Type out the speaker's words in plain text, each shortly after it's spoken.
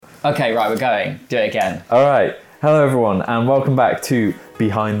Okay, right, we're going. Do it again. All right. Hello, everyone, and welcome back to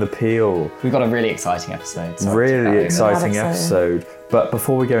Behind the Peel. We've got a really exciting episode. Really exciting episode. But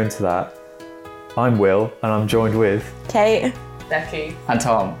before we go into that, I'm Will, and I'm joined with... Kate. Becky. And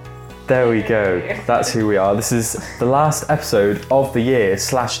Tom. There we go. That's who we are. This is the last episode of the year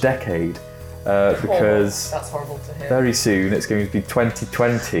 / decade. Because that's horrible to hear. very soon it's going to be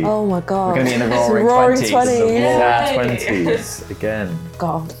 2020. Oh my god. We're going to be in the It's roaring 20s. 20s. Yeah, Yay. 20s again.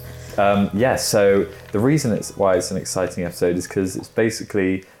 God. So the reason why it's an exciting episode is because it's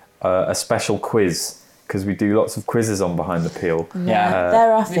basically a special quiz, because we do lots of quizzes on Behind the Peel. Yeah.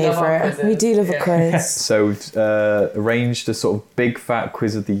 They're our we love our favourite. quizzes. We do love a Yeah. quiz. So we've arranged a sort of big fat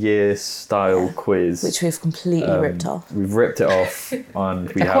quiz of the year style quiz. Which we've completely ripped off. We've ripped it off, and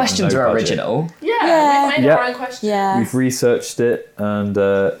we The have questions no are budget. original. Yeah. We've made Yeah. our own question. Yeah. We've researched it, and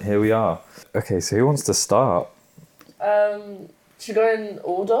here we are. Okay, so who wants to start? Should we go in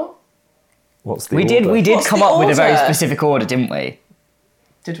order? What's the We did What's come the up with a very order? specific order, didn't we?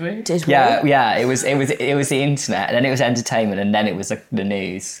 Did we? Did we? Yeah. It was the internet, and then it was entertainment, and then it was the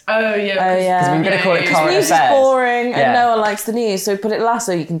news. Oh yeah. Oh, yeah. We were going to call it yeah. current News is affairs. boring Yeah. and no one likes the news, so we put it last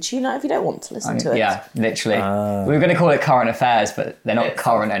so you can tune out if you don't want to listen to it. Yeah, literally. We were going to call it current affairs, but they're not It's-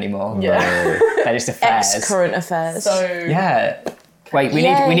 current anymore. Yeah. They're just affairs. Ex-current affairs. So Yeah. Wait, we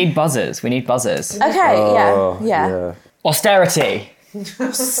Yay. need buzzers. We need buzzers. Okay, Oh, yeah. Austerity.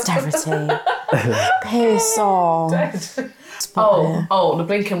 Austerity. Piss off. Oh, the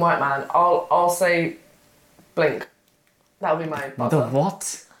blinking white man. I'll say blink. That'll be my buzzer. The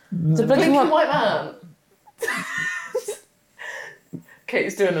what? The Blinking blinking white man.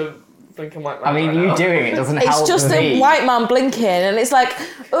 Kate's doing a blinking white man. I mean, right you now. doing it doesn't help It's just me. a white man blinking, and it's like,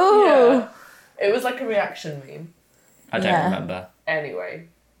 ooh. Yeah. It was like a reaction meme. I don't Yeah. remember. Anyway,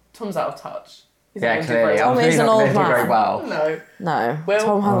 Tom's out of touch. He's Yeah, not gonna do clearly. very I'm Tom well. is clearly an not old going to do very man. well. No. No, Will?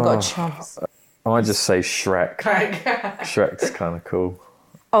 Tom hasn't got a chance. I might just say Shrek. Craig. Shrek's kind of cool.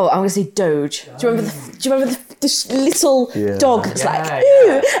 Oh, I'm going to say Doge. Do you remember the little Yeah. dog that's Yeah, like, yeah.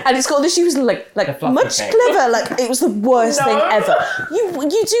 ew, and it's got she was like fluffy much thing. clever. Like it was the worst No. thing ever. You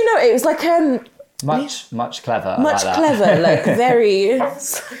do know it was like Much clever. I much like that. clever, like very.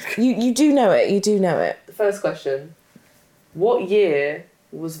 You do know it. You do know it. The first question. What year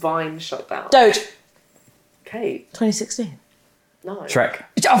was Vine shut down? Doge. Kate. 2016. No. Shrek.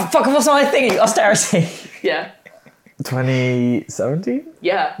 Oh, fuck, what's my thingy? Austerity. Yeah. 2017?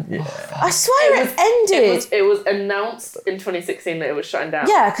 Yeah. I swear it ended. It was announced in 2016 that it was shutting down.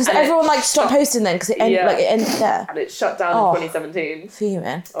 Yeah, because And it everyone like stopped shut- posting then because it ended Yeah. like it ended there. And it shut down Oh. in 2017.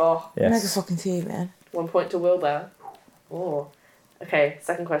 Fuming. Oh, Mega Yes. fucking fuming. 1 point to Will there. Oh. Okay,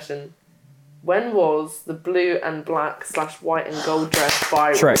 second question. When was the blue and black / white and gold dress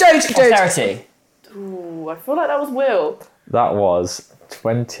viral? Shrek. Doge. Austerity. Ooh, I feel like that was Will. That was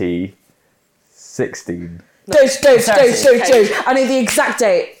 2016. Doge. Okay. I know the exact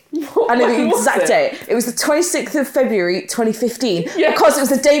date. I know the When was exact it? date. It was the 26th of February 2015 Yeah. because it was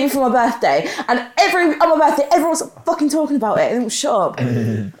the day before my birthday, and on my birthday everyone was fucking talking about it and it was shut up.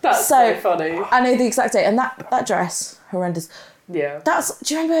 That's so funny. I know the exact date, and that dress horrendous. Yeah. Do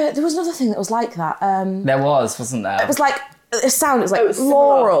you remember there was another thing that was like that? There wasn't there? It was like a sound. It was like It was similar.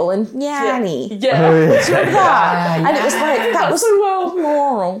 Laurel and Yanny. Yeah. Remember that? And it was like that was so well.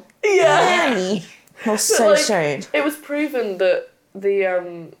 Laurel. Yeah. Yanny. It was so like, strange. It was proven that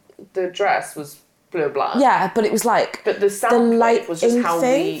the dress was blue and black. Yeah, but it was like But the sound light was just how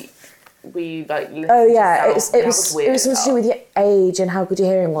thing? we like listened oh to yeah, sound. it That was weird something as to do with your age and how good your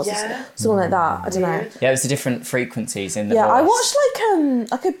hearing was. Yeah. Something like that. I don't know. Yeah, it was the different frequencies in the Yeah, voice. I watched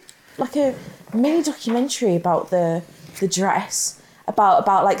like a mini documentary about the dress. About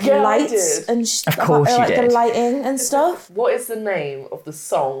like the Yeah, I lights did. and Of course you like did. the lighting and stuff. What is the name of the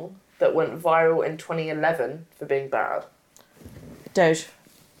song that went viral in 2011 for being bad? Doge.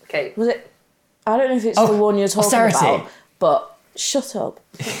 Okay. Was it? I don't know if it's Oh, the one you're talking Austerity. about, but shut up.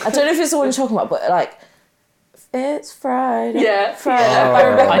 I don't know if it's the one you're talking about, but like, it's Friday. Yeah. Friday. Yeah. By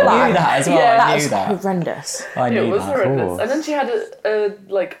Rebecca I Black. knew that as well. Yeah. I That knew was that. horrendous. I It knew was that. horrendous. course. And then she had a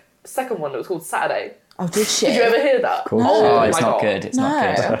like second one that was called Saturday. Oh, did she? Did you ever hear that? course. Oh, my it's not God. good. It's not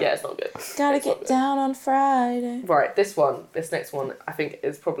No. good. Yeah, it's not good. Gotta It's not get good. down on Friday. Right, this next one, I think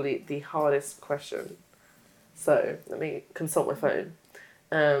is probably the hardest question. So, let me consult my phone.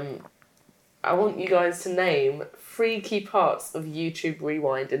 I want you guys to name 3 key parts of YouTube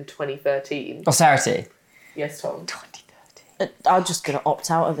Rewind in 2013. Austerity. Yes, Tom. 2013. I'm just gonna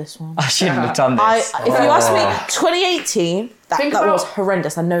opt out of this one. I shouldn't have done this. If you ask me, 2018, that Think was about-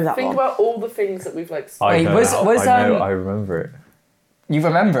 horrendous. I know that Think one. about all the things that we've like. I Wait, know, was- I know, I remember it. You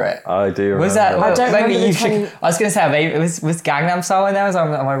remember it? I do remember. Was that? I don't maybe remember you the should. 20 I was gonna say maybe was Gangnam Style in there?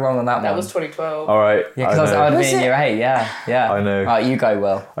 Am I wrong on that one? That was 2012. All right. Yeah, because I would have Was been in it? year 8. Yeah. I know. Right, you go,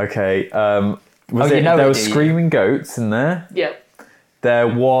 Will. Okay. Oh, you know there it, was do you? Screaming Goats in there. Yeah. There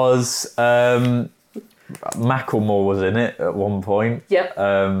was Macklemore was in it at one point. Yep.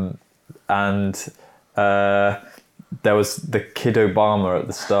 And there was the Kid Obama at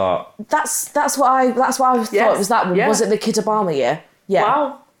the start. That's what I thought it was that one. Yeah. Was it the Kid Obama year? Yeah.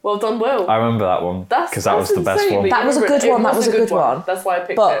 Wow. Well done, Will. I remember that one because that was the best insane one. That was a remember good it. one, It that was a good one. That's why I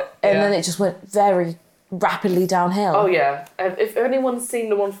picked But it. and Yeah. then it just went very rapidly downhill. Oh yeah. If anyone's seen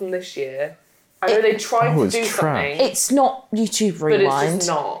the one from this year, I know they tried Oh, to it's do trash. something. It's not YouTube But it's Rewind. just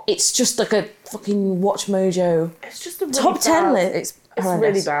not. It's just like a fucking Watch Mojo It's just a really top 10 bad- list. It's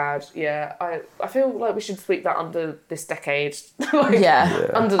horrendous. really bad. Yeah. I feel like we should sweep that under this decade. Like, Yeah.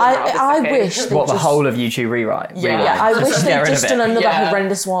 Under the mat of this I decade. wish they What, the just, whole of YouTube rewrite? Yeah. Rewind? Yeah, I wish Just they'd get rid just of done it. another Yeah.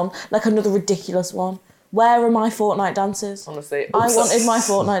 horrendous one, like another ridiculous one. Where are my Fortnite dances? Honestly. I Also- wanted my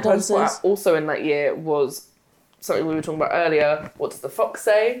Fortnite dances. Also in that year was something we were talking about earlier. What does the fox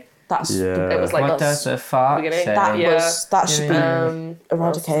say? That's Yeah. It was like What does the fuck beginning. say? that should be what else was in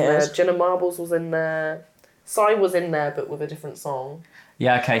eradicated. there? Jenna Marbles was in there. Psy was in there, but with a different song.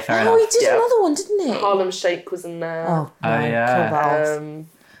 Yeah, okay, fair Oh, enough. he did Yeah. another one, didn't he? Harlem Shake was in there. Oh, Oh, man, yeah. kill that off.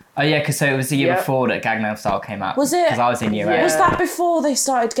 Oh yeah, because so it was the year Yeah. before that Gangnam Style came out. Was it? Because I was in year Yeah. 8. Was that before they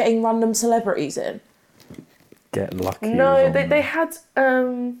started getting random celebrities in? Get Lucky. No, was on they had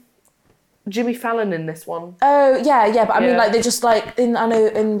Jimmy Fallon in this one. Oh yeah, but I mean Yeah. like they just like I know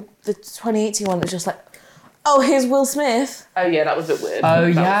in the 2018 one it was just like, oh here's Will Smith, Oh yeah, that was a bit weird. Oh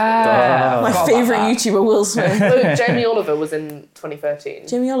That yeah. my Forgot about favourite that. YouTuber Will Smith, was- So Jamie Oliver was in 2013.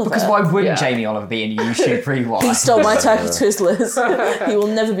 Jamie Oliver. Because why wouldn't Yeah. Jamie Oliver be in YouTube Rewind? He stole my Turkey Twizzlers. He will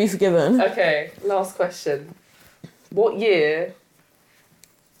never be forgiven. Okay, last question. What year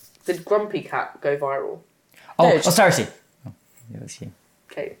did Grumpy Cat go viral? Oh, No, austerity. Oh, yeah, that's you.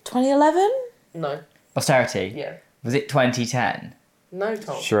 Okay, 2011? no. Austerity. Yeah. Was it 2010? No,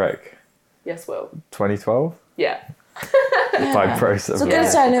 Tom. Shrek. Yes, Will. 2012. Yeah, By process. So I'm going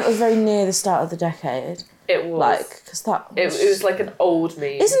to say I know it was very near the start of the decade. it was. Like, because that it was like an old meme.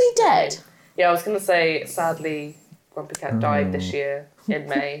 Isn't he dead? Yeah, I was going to say, sadly, Grumpy Cat died this year in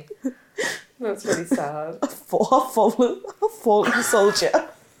May. That's really sad. A fallen soldier.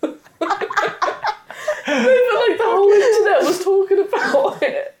 But like the whole internet was talking about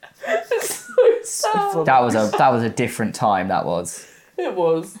it. It's so sad. That was a different time. That was It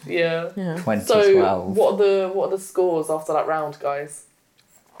was, yeah. Yeah. 2012. So what are the scores after that round, guys?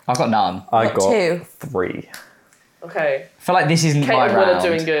 I've got none. I Got got 2. 3. Okay. I feel like this isn't Kate my and Will are round.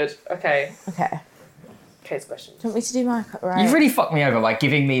 doing good. Okay. Okay. Kate's question. Do you want me to do my right? You've really fucked me over by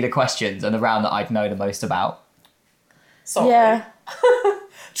giving me the questions and the round that I'd know the most about. Sorry. Yeah.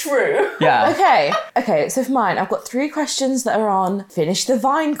 True. Yeah. Okay, so for mine, I've got 3 questions that are on Finish the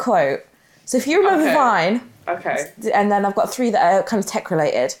Vine quote. So if you remember Okay. Vine, Okay. and then I've got 3 that are kind of tech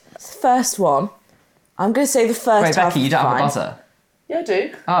related. First one, I'm going to say the first Wait, half Becky, you of don't have a Vine. buzzer. Yeah, I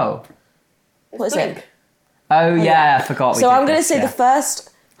do. Oh. What is Blink. it? Oh yeah, I forgot. So we did I'm going to this, say yeah. the first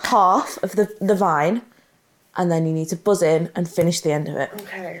half of the Vine, and then you need to buzz in and finish the end of it.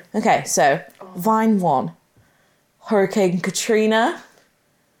 Okay. Okay, so Vine 1, Hurricane Katrina.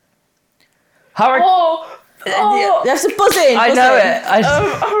 Hurricane. Oh! Oh! You have to buzz in. I buzz know in. it.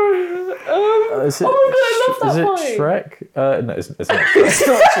 Is it, oh my god, I love that is it line. Shrek? No, it's not Shrek. It's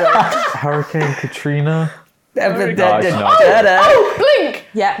not true. Hurricane Katrina. Oh, Blink!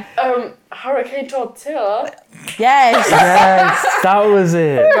 Yeah. Hurricane Tortilla. Yes. Yes, that was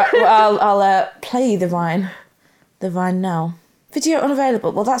it. Right, well, I'll play the Vine now. Video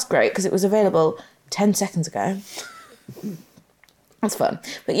unavailable. Well, that's great because it was available 10 seconds ago. That's fun.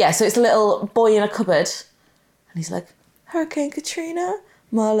 But yeah, so it's a little boy in a cupboard, and he's like, Hurricane Katrina,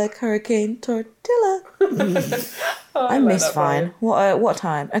 more like Hurricane Tortilla. I miss that Vine. What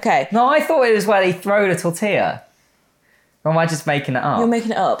time? Okay, No, I thought it was where they throw the tortilla. Or am I just making it up? you're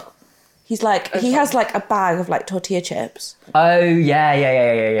making it up. He's like, he has like a bag of like tortilla chips. Oh yeah.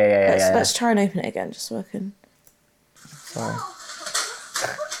 Let's try and open it again, just so I can. Sorry.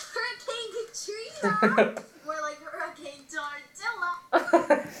 Hurricane Katrina. More like Hurricane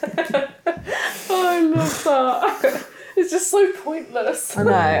Tortilla. Oh, I love that. It's just so pointless. I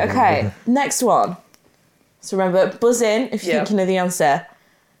know. Okay, next one. So remember, buzz in if you Yeah. think you know the answer.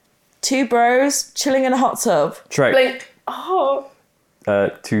 2 bros chilling in a hot tub. Shrek. Blink. Oh.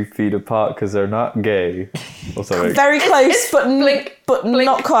 2 feet apart because they're not gay. Or something. Very close, it's but Blink. but Blink.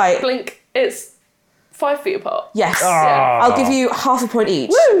 not quite. Blink. It's 5 feet apart. Yes. Ah. I'll give you half a point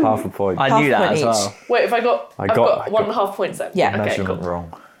each. Half a point. I Half knew a that point as each. well. Wait, if I've got I got 1.5 points then. Yeah. Okay, Measurement cool.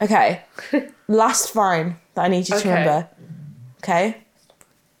 wrong. Okay. Last vine that I need you to Okay. remember. Okay.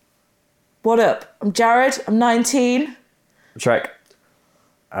 What up? I'm Jared. I'm 19. Shrek.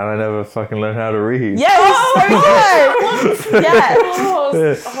 And I never fucking learned how to read. Yes! so good! Yeah.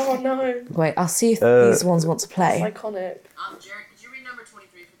 Oh no. Wait, I'll see if these ones want to It's play. iconic. I'm Jared. Could you read number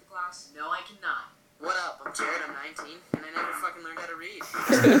 23 for the class? No, I cannot. What up? I'm Jared. I'm 19, and I never fucking learned how to read.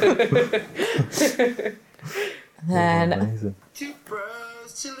 Then Amazing. Two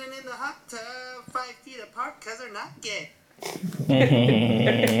bros chilling in the hot tub, 5 feet apart cause they're not gay.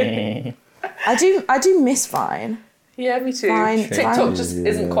 I do miss Vine. Yeah, me too. Fine, TikTok fine. just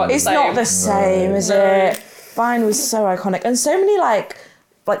isn't quite the It's same. not the same, is it? Vine was so iconic, and so many like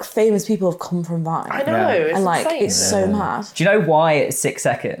famous people have come from Vine, I know. Yeah. It's and like insane. it's so mad. Do you know why it's 6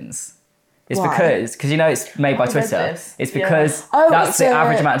 seconds? It's Why? because you know it's made by I read Twitter. this. It's Yeah. because Oh, that's it's the a-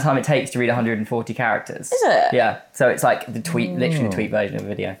 average amount of time it takes to read 140 characters. Is it? Yeah. So it's like the tweet, literally the tweet version of a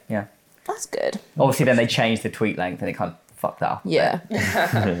video. Yeah. That's good. Obviously, then they changed the tweet length and it kind of fucked that up. Yeah,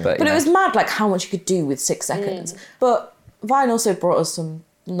 But but it was mad like how much you could do with 6 seconds. But Vine also brought us some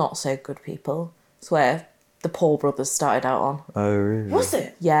not so good people. It's where the Paul brothers started out on. Oh, really? Was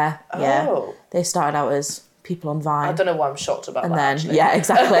it? Yeah, yeah. Oh. They started out as people on Vine. I don't know why I'm shocked about And that. then, actually. yeah,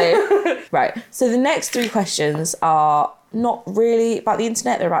 exactly. Right. So the next 3 questions are not really about the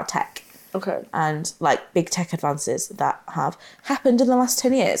internet, they're about tech Okay. and like big tech advances that have happened in the last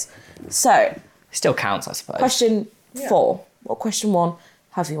 10 years. So, Still counts, I suppose. question 4, or question 1,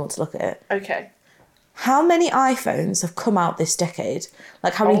 however you want to look at it. Okay. How many iPhones have come out this decade?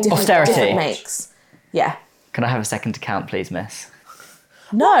 Like how many Oh, different, Austerity. different makes? Yeah. Can I have a second to count, please, miss?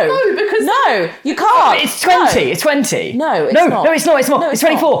 No. No, because- No, you can't. It's 20. No. It's 20. No, it's no, not. No, it's not. It's not. No, it's it's not.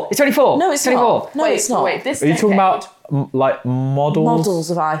 24. It's 24. No, it's 24. not. No, wait, it's not. Wait, this Are you talking decade? about like models?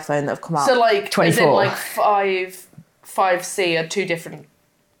 Models of iPhone that have come out. So like, 24. is it like 5C are 2 different?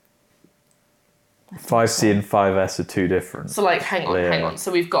 5C and 5S are 2 different. So like, hang on.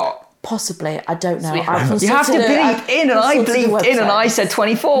 So we've got. Possibly, I don't know. we I have- You have to consulted bleep in, and I consulted the bleeped in, and website. I said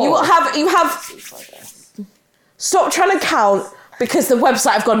 24. You have. Stop trying to count because the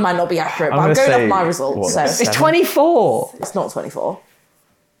website I've gone might not be accurate. But I'm gonna going say, off my results, what, so It's 24. it's not 24.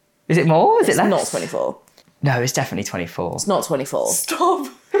 Is it more? Is it It's less? not 24. No, it's definitely 24. It's not 24. Stop.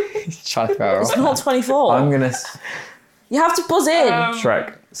 Trying to throw her It's off. not 24. I'm gonna You have to buzz in.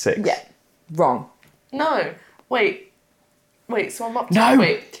 Shrek 6. Yeah, wrong. No. Wait. So I'm up to. No.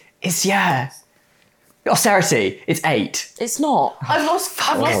 Wait. It's, yeah. Austerity. It's 8. It's not. I've lost.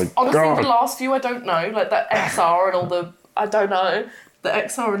 my Honestly, God. the last few I don't know. Like the XR and all the. I don't know. The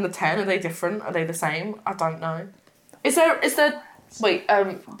XR and the 10, are they different? Are they the same? I don't know. Is there? Wait.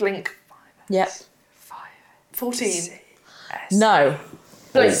 Blink. Yep. 14. No.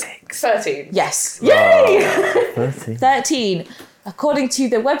 Blink. 13. Yes. 30. 13. According to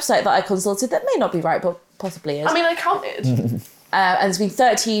the website that I consulted, that may not be right, but possibly is. I mean, I counted. And there's been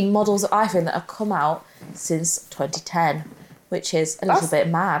 13 models of iPhone that have come out since 2010, which is a little That's bit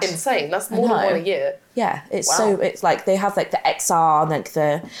mad. Insane. That's more than know. one a year. Yeah, it's Wow. it's like they have like the XR and like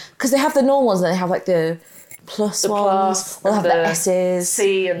because they have the normal ones and they have like the plus ones. Plus They'll have and the the S's.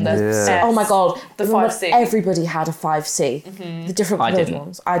 C and the Yeah. S. Oh my god, The remember when 5C. everybody had a 5C. The different I coloured didn't.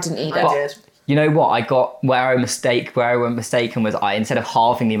 ones. I didn't either. I did. You know what? I got where I went mistaken was instead of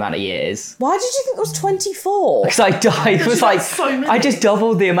halving the amount of years, Why did you think it was 24? because I died. It was like so many. I just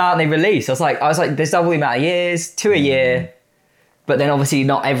doubled the amount they released. I was like, there's double the amount of years, 2 a year. But then obviously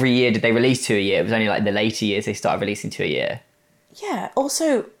not every year did they release 2 a year. It was only like the later years they started releasing 2 a year. Yeah,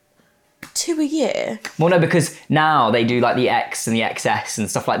 also 2 a year. Well, no, because now they do like the X and the XS and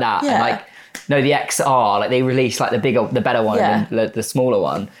stuff like that. Yeah. And like, no, the XR, like they release like the better one Yeah. and then the smaller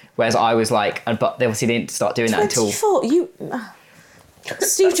one. Whereas I was like, but they obviously didn't start doing that until 24, you...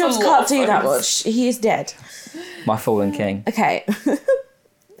 Steve Jobs lot can't of do that phones. much. He is dead. my fallen king. Okay.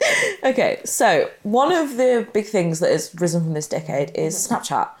 Okay, so one of the big things that has risen from this decade is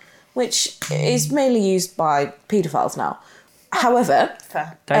Snapchat, which is mainly used by paedophiles now. However,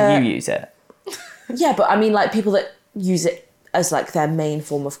 Fair. Don't you use it? yeah, but I mean like people that use it as like their main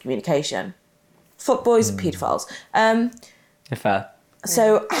form of communication. Fuckboys and paedophiles. Fair.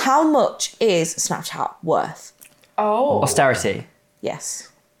 So how much is Snapchat worth? Oh. Austerity. Yes.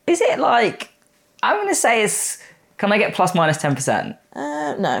 Is it like, I'm going to say can I get plus minus 10%?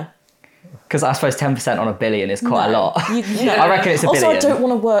 No. Because I suppose 10% on a billion is quite a No. lot. No. I reckon it's a Also, billion. I don't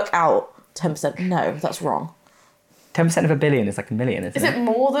want to work out 10%. No, that's wrong. 10% of a billion is like a million, isn't Is it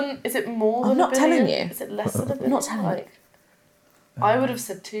more than? Is it more than? I'm not a billion? telling you. Is it less than a billion? not telling you. I would have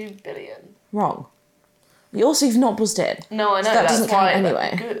said 2 billion. Wrong. You've not buzzed in. No, I know. So that that's doesn't count why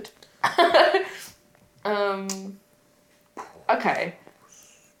anyway. Good. Okay.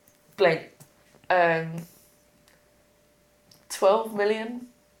 Blink. 12 million.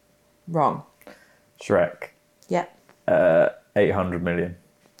 Wrong. Shrek. Yep. 800 million.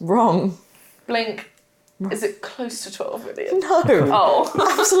 Wrong. Blink. Is it close to 12 million? No.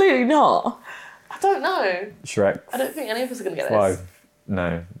 Oh, Absolutely not. I don't know. Shrek. I don't think any of us are going to get this.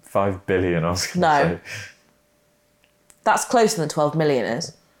 5 billion. I was going to No. say. That's closer than 12 million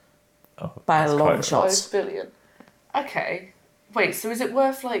is. Oh, By a that's long quite- shot. 5 billion. Okay. Wait, so is it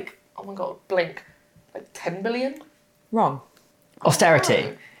worth like, oh my god, Blink, like 10 billion? Wrong.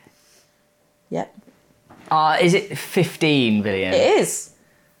 Austerity. Yep. Is it 15 billion? It is.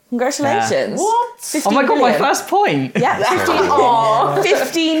 Congratulations. What? 15 Oh my god, my billion. first point. Yeah, 15,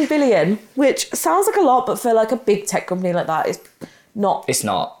 15 billion, which sounds like a lot, but for like a big tech company like that, it's not. It's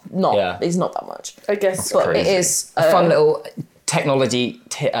not. Not. Yeah. It's not that much. I guess. But crazy. it is A fun little technology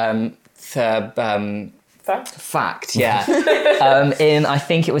Fact? fact, yeah. In, I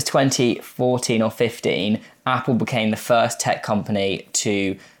think it was 2014 or 15, Apple became the first tech company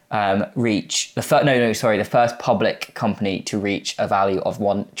to reach the first public company to reach a value of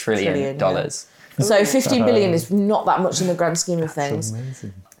 $1 trillion. Trillion, yeah. So 15 billion is not that much in the grand scheme of things.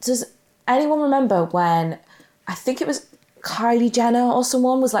 Amazing. Does anyone remember when I think it was Kylie Jenner or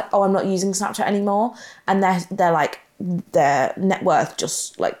someone was like, "Oh, I'm not using Snapchat anymore," and they're like their net worth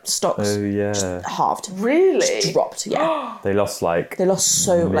just like stocks Oh yeah. just halved, Really? just dropped. Yeah, They lost like they lost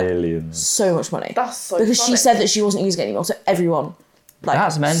so millions. so much money That's so because funny. she said that she wasn't using it anymore. So everyone like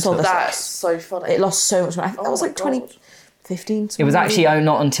That's mental. sold their That's stocks. so funny. It lost so much money. I think that Oh was my like God. 2015. It was actually something.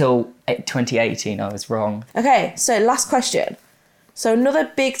 not until 2018 I was wrong. Okay, so last question. So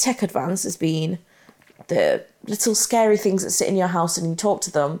another big tech advance has been the little scary things that sit in your house and you talk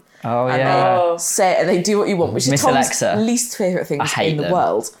to them. Oh, and yeah. Oh. they say and they do what you want, which is Miss Tom's Alexa. least favourite things I hate in the them.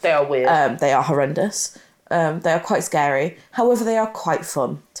 world. They are weird. They are horrendous. They are quite scary. However, they are quite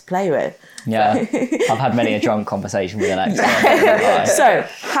fun to play with. Yeah. I've had many a drunk conversation with Alexa. I'm not gonna lie. So,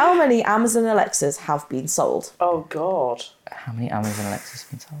 how many Amazon Alexas have been sold? Oh god. How many Amazon Alexas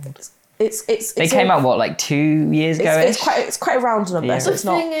have been sold? It's They came out, what, like 2 years ago? It's quite a round number, Yeah. so The it's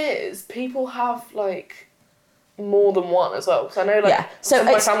not. thing is, people have like more than one as well. Because I know like Yeah, so some of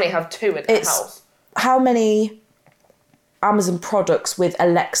my it's- family have two in their it's- house. How many Amazon products with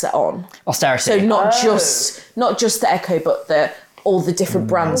Alexa on? Austerity. So not just the Echo, but all the different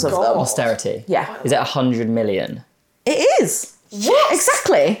brands of God. them. Austerity. Yeah, Is it 100 million? it is. What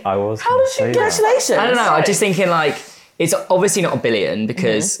exactly? I was. How does she get Congratulations. I don't know. I'm just thinking like it's obviously not a billion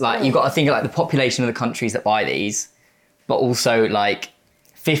because Mm-hmm. like you've got to think of like the population of the countries that buy these, but also like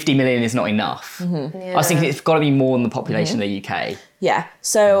 50 million is not enough. Mm-hmm. I was thinking it's got to be more than the population of the UK. Yeah.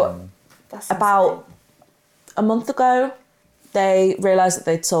 So That's about a month ago, they realised that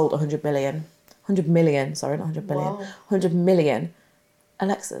they'd sold 100 million. 100 million, sorry, not 100 billion. Wow. 100 million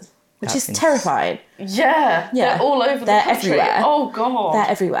Alexas, which That's is terrifying. Yeah, Yeah. they're all over They're the country. everywhere. Oh god. They're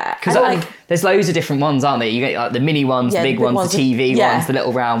everywhere. Because And, there's loads of different ones, aren't there? You get like the mini ones, Yeah, the big ones, the TV yeah. ones, the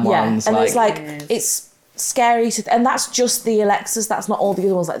little round yeah, ones. and it's like Yes. it's scary to, and that's just the Alexas. That's not all the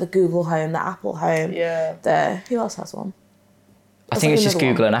other ones like the Google Home, the Apple Home. Yeah. The who else has one? I think it's just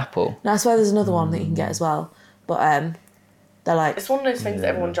another Google one. and Apple. No, I swear there's another one that you can get as well. But they're like, It's one of those things that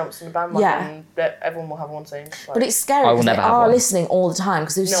everyone jumps in the bandwagon Yeah. and that everyone will have one soon. Like, but it's scary I will because they never have are one. listening all the time.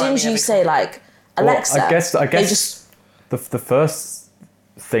 Because as No, I soon mean as you every say like Alexa, I guess they just the first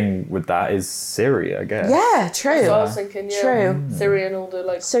thing with that is Siri. I guess. yeah, true, so I was thinking, yeah, true. Siri and all the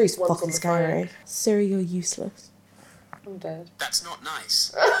like Siri's ones on fucking the scary. phone. Siri, you're useless. I'm dead. That's not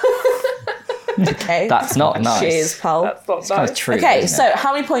nice. Okay, That's not nice. cheers, pal. That's not It's kind nice. of true. Okay, isn't so it?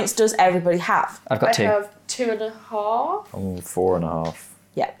 how many points does everybody have? I've got I two. have 2.5. Oh, 4.5.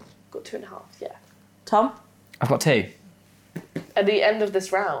 Yeah, Got 2.5. Yeah. Tom. I've got two. At the end of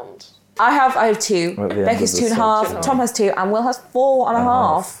this round. I have two. At the end Becky's of the 2.5. section. Tom has 2, and Will has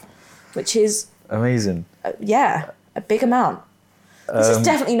 4.5, which is Amazing. a big amount. This is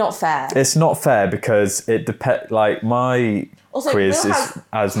definitely not fair. It's not fair because it depends. Like my Also, quiz Will is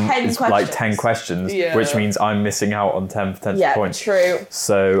has 10 is like questions. 10 questions, Yeah. which means I'm missing out on 10 potential Yeah, points. true.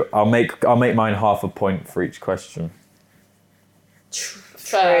 So I'll make mine half a point for each question.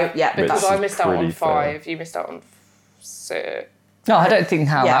 Fair. Yeah, Which Because is I missed out on pretty 5. You missed out on 6. No, I don't think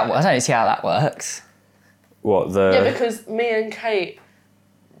how Yeah. that works. I don't see how that works. What the? Yeah, because me and Kate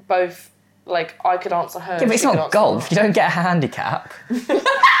both, like, I could answer her. Yeah, but it's she could not answer golf. mine. You don't get a handicap. No,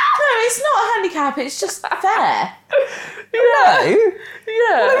 it's not a handicap. It's just fair. No.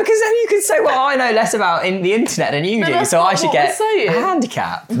 Yeah. Well, because then you can say, well, I know less about the internet than you do, that's so not I should what get we're saying. a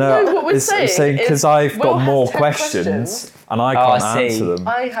handicap. No, what we're saying because is I've we'll got have more 10 questions questions. and I I can't see. answer them.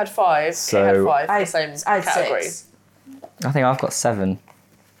 I had 5. So- Kate had 5 for I the same had category. 6. I think I've got 7.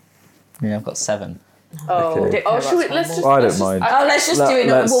 Yeah, I've got 7. Oh, Okay. Oh, should we, that's let's one just. more. I don't let's just- mind. Oh, let's just do it.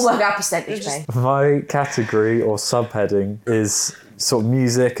 Let's- We'll work out percentage, mate. My category or subheading is sort of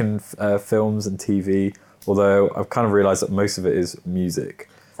music and films and TV, although I've kind of realised that most of it is music.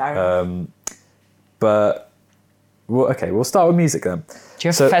 Fair enough. But, we'll start with music then. Do you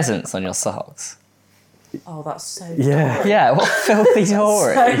have So- pheasants on your socks? Oh, that's so. Yeah. Yeah, what filthy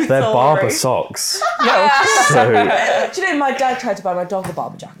Tory. So They're Barber sorry. socks. Yeah, So Do you know my dad tried to buy my dog a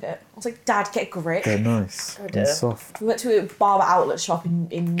barber jacket? I was like, Dad, get a grip. they're nice dear. and soft. We went to a barber outlet shop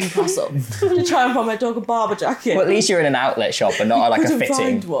in Newcastle to try and buy my dog a barber jacket. well, at least you're in an outlet shop and not like a couldn't fitting.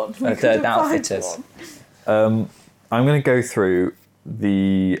 find one. We A couldn't third find outfitters. one. I'm going to go through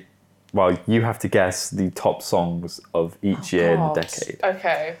well, you have to guess the top songs of each year in the God. decade.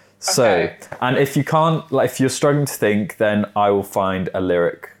 Okay. So, Okay. and if you can't, like, if you're struggling to think, then I will find a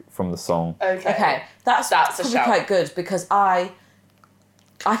lyric from the song. Okay, that's That's a probably shout. quite good because I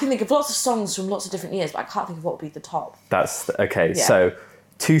can think of lots of songs from lots of different years, but I can't think of what would be the top. That's okay. Yeah. So,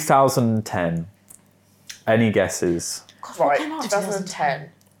 2010. Any guesses? God, what Right, came out in 2010.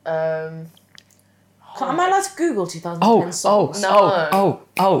 Am I allowed to Google 2010 Oh, songs? No.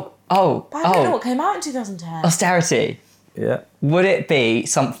 But I don't know what came out in 2010. Austerity. Yeah. Would it be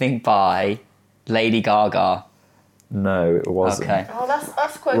something by Lady Gaga? No, it wasn't. Okay. Oh,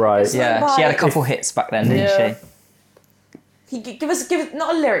 that's quite Right. good. Yeah, she had a couple hits back then, didn't Yeah. she? Give us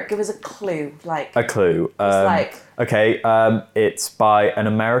not a lyric, give us a clue. Like A clue. like- Okay. It's by an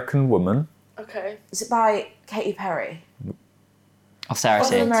American woman. Okay. is it by Katy Perry? What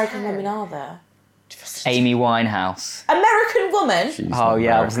Austerity. other American women are there? Amy Winehouse. American woman. She's Oh not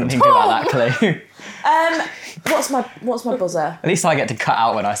yeah, I American. wasn't thinking about that clue. What's my buzzer? At least I get to cut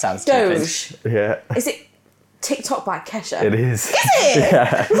out when I sound stupid. Doge. Yeah, Is it TikTok by Kesha? it is. Is it?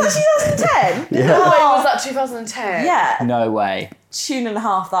 Yeah. Was that 2010? Yeah. Wait, Oh, was that 2010? yeah. No way. Tune and a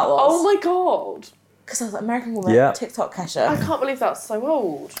half that was. Oh my god. Because I was like, American woman, Yeah. TikTok I Kesha. can't believe that's so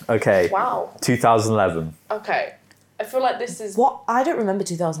old. Okay. Wow. 2011. Okay. I feel like this is What? I don't remember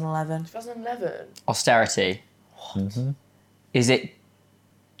 2011. 2011. Austerity. Is it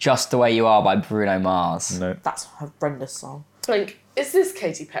Just the Way You Are by Bruno Mars? No. That's a horrendous song. Like, is this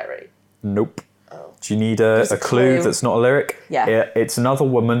Katy Perry? Nope. Oh. Do you need a a clue clue. that's not a lyric? Yeah. It's another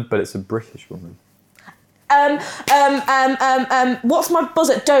woman, but it's a British woman. What's my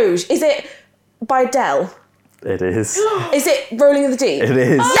buzzer? Doge. Is it by Adele? It is. Is it Rolling in the Deep? It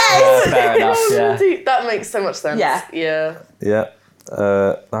is. Yes! Fair enough, yeah. That makes so much sense. Yeah. Yeah. Yeah.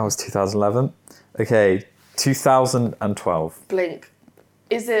 That was 2011. Okay. 2012. Blink.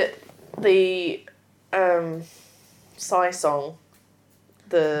 Is it the Psy song?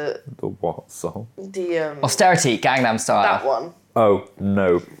 The The what song? Austerity, Gangnam Style. that one. Oh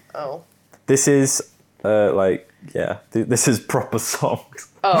no. Oh. This is this is proper songs.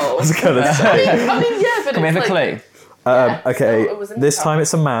 Oh. I was gonna say. I mean, yeah, but Can we it's have a like, clue? Okay. So it was in This the time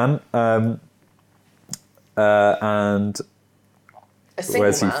it's a man. And a single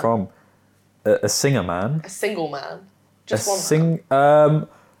where's he man. from? A singer man. A single man. A Just one. sing.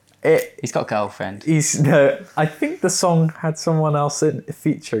 He's got a girlfriend. He's no. I think the song had someone else in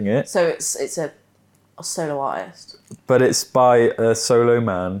featuring it, So it's a solo artist. but it's by a solo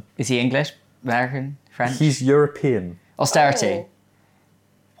man. Is he English? American? French? He's European. Austerity.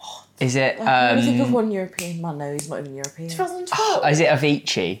 Oh. Is it Let me think of one European man. No, he's not even European. 2012. is it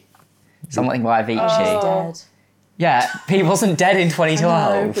Avicii? Something by Avicii. He's dead. Yeah, he wasn't dead in No,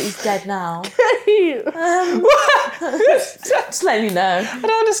 2012. but he's dead now. Just letting you know. I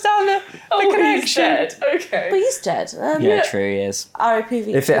don't understand the He's connection. dead. Okay. But he's dead. Yeah, true, he is.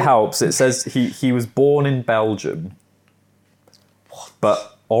 R.I.P. If it helps, it says he was born in Belgium,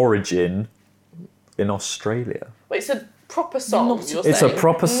 but origin in Australia. Wait, it's a proper song. Not- You're It's a saying?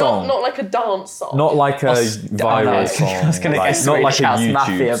 proper song. Not like a dance song. Not like a I viral song. was going to like, guess not Swedish like a House YouTube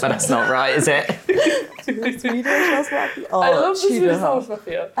Mafia, song. but that's not right, is it? Oh, I love the Tudor Swedish House. House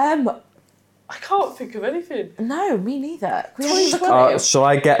Mafia. I can't think of anything. No, me neither. Can we have a 2012. clue? Shall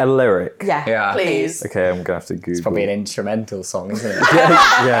I get a lyric? Yeah. Yeah. Please. Okay, I'm gonna have to Google. It's probably an instrumental song, isn't it?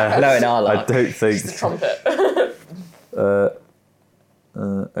 yeah. Hello in our I luck. don't think. The trumpet.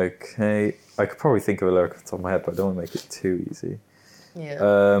 Okay, I could probably think of a lyric off the top of my head, but I don't want to make it too easy.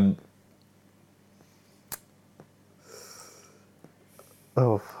 Yeah.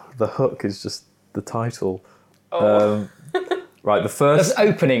 Oh, the hook is just the title. Oh. Right, the That's first.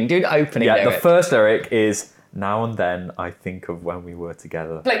 opening, dude. Opening. Yeah, the lyric. first lyric is "Now and then I think of when we were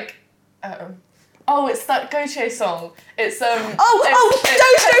together." Blink. Oh, it's that Gautier song. It's Don't.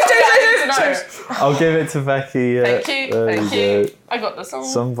 I'll give it to Becky. Thank you. There Thank we you. go. I got the song.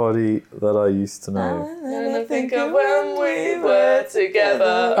 Somebody that I used to know. And I think of when we were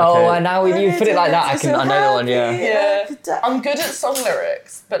together. Oh, Okay. and now you put it like that, I know the one. Yeah. Yeah. I'm good at song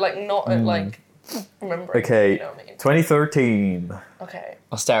lyrics, but like not at like remembering. Okay, You know what I mean? 2013. Okay.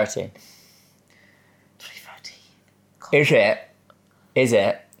 Austerity. 2013. Is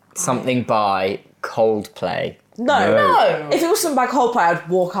it something by Coldplay? No. No. If it was something by Coldplay, I'd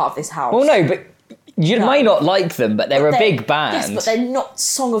walk out of this house. Well, no, but you may not like them, but they're a big band. Yes, but they're not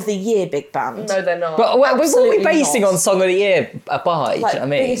Song of the Year big band. No, they're not. But what are we Absolutely basing not. on Song of the Year by? Do you know Like, what I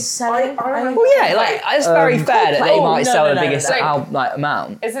mean? biggest selling. I remember- Well, yeah, like it's very fair that they Coldplay. might No, sell no, the no, biggest no.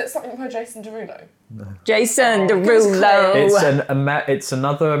 amount. Is it something by Jason Derulo? Jason us a Derulo. It's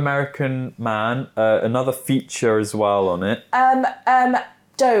another American man. Another feature as well on it.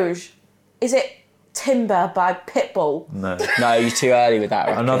 Doge. Is it Timber by Pitbull? No. No, you're too early with that. I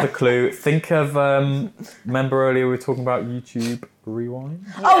reckon. Another clue. Think of. Remember earlier we were talking about YouTube Rewind.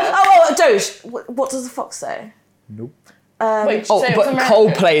 Doge. What does the fox say? Nope. Wait, Oh, so it but was American?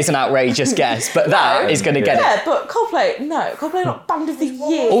 Coldplay is an outrageous guess, but that is going to get it. Yeah, but Coldplay. No, Coldplay not band of the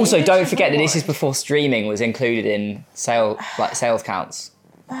year. Also, don't forget that this is before streaming was included in sales counts,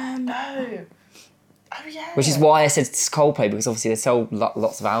 Oh. Oh yeah. which is why I said it's Coldplay, because obviously they sell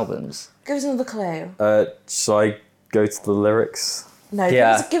lots of albums. Give us another clue. Shall I go to the lyrics? No,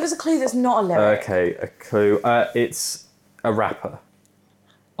 Yeah. give us a clue that's not a lyric. Okay, a clue. It's a rapper.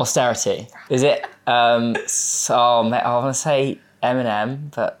 Austerity. Is it? I want to say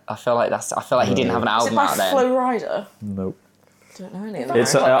Eminem, but I feel like he didn't have an Is it album by out then. Flo Rida? Nope. Don't know any of them.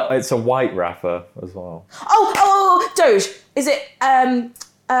 It's a white rapper as well. Doge. Is it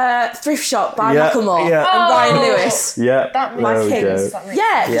Thrift Shop by Yeah, Macklemore yeah. and Ryan Oh. Lewis? Yeah. That there makes we Kings. go. That makes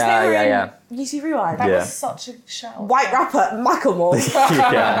Yeah, because Yeah, they were yeah, in UC Rewind. That Yeah. was such a shout. White rapper Macklemore.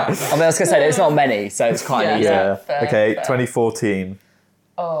 Yeah. I mean, I was going to say there's not many, so it's quite Yeah. easy. Yeah. Fair, Okay, fair. 2014.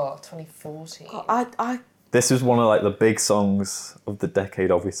 Oh, 2014. I This is one of like the big songs of the decade,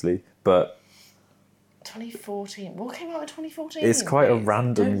 obviously, but 2014. What came out in 2014? it's quite a please?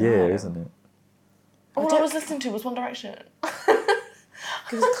 random Don't year, know. isn't it? All I was listening to was One Direction.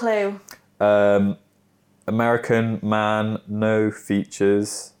 give us a clue. American man, no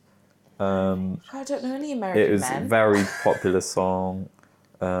features. I don't know any American It was men. a very popular song.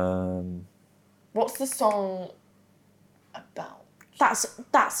 What's the song about?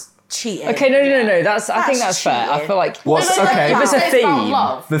 That's cheating. Okay, no. I think that's fair. I cheating. feel like What's No, okay? Give us a it's about theme.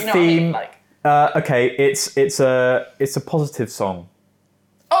 love, The you know what I mean? theme- Like, Okay, it's a positive song.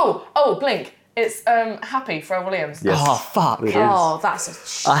 oh, Blink. It's Happy, Pharrell Williams. Yes. Oh fuck! It is. Oh, that's a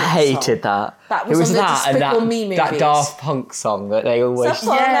shit I hated song. that. That It was was on the that and Despicable that, Me that movies. Daft Punk song that they always. So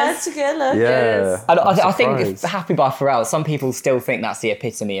far Yes. together. Yeah. I I'm think surprised. Happy by Pharrell. Some people still think that's the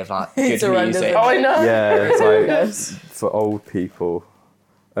epitome of like good It's horrendous. music. Oh, I know. Yeah, it's like Yes. for old people.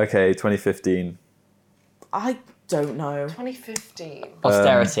 Okay, 2015. I don't know. 2015.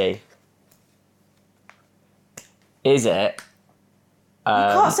 Austerity. Is it? You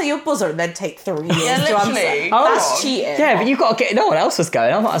can't say your buzzer and then take 3 years Yeah, to literally. answer. Oh. That's cheating. Yeah, but you've got to get. No one else was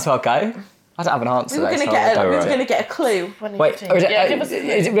going. I might as well go. I don't have an answer. We were though, gonna so get I'll a, we go were with it. gonna get a clue. 2015. Wait, or is it, yeah, give us a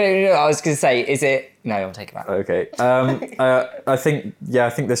is it, no, I was going to say, is it? No, I'll take it back. Okay. I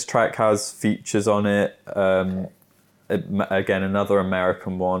think this track has features on it. Again, another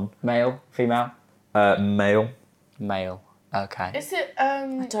American one. Male, female, Male. male. Okay. Is it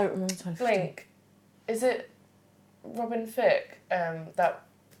I don't remember 2015. Blink? Is it Robin Thicke? That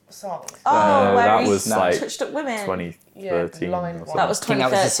song. Oh, where that he was like touched up women. 2013. blind or one. something. That was think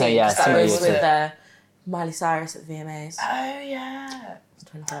that was the 2013. same- yeah, that similar was to with it. Miley Cyrus at VMAs. Oh yeah.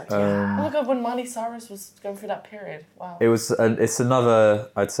 2013. Oh my god, when Miley Cyrus was going through that period. Wow. It's another,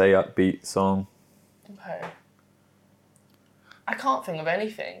 I'd say, upbeat song. Okay. I can't think of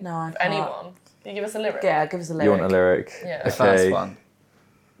anything. No, I of can't. anyone. Can you give us a lyric? Yeah, give us a lyric. You want a lyric? Yeah. The Okay. first one.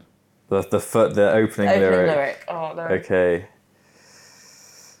 The opening Opening lyric. lyric. Oh no. Okay.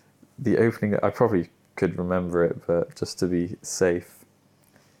 The opening, I probably could remember it, but just to be safe.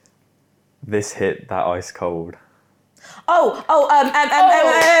 This hit that ice cold. Doge.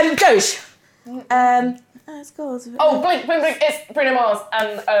 Let's go. Oh, Blink. It's Bruno Mars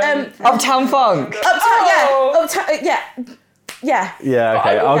and Uptown Funk. Yeah.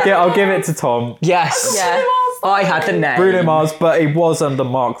 Yeah, okay. I'll give it to Tom. Yes. Yeah. I had the name. Bruno Mars, but it was under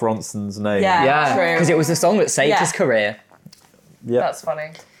Mark Ronson's name. Yeah. Yeah, True. because it was the song that saved Yeah. his career. Yeah. That's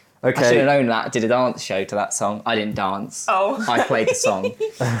funny. I should have Okay. known that. Did a dance show to that song. I didn't dance. Oh. I played the song.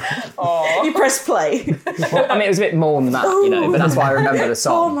 Aw. You press play. Well, I mean, it was a bit more than that, you know, but that's why I remember the Oh,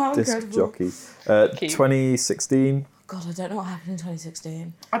 song. how Disc incredible. jockey. 2016. God, I don't know what happened in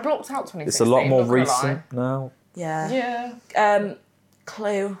 2016. I blocked out 2016. It's a lot more not gonna recent now. Yeah. lie.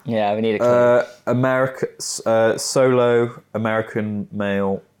 Clue. Yeah, we need a clue. Solo American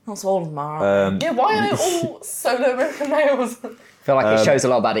male. That's all of them are. Yeah, why are they all solo American males? I feel like it shows a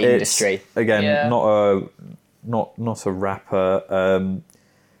lot about the It's, industry. Again, Yeah. not a rapper.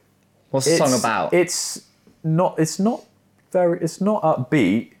 What's the song about? It's not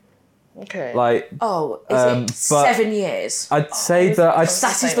upbeat. Okay. Like Oh, is but- it 7 years? I'd say that That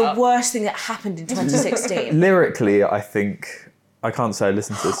say is the that. worst thing that happened in 2016. lyrically, I think I can't say I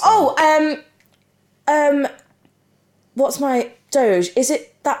listened to this song. What's my Doge? Is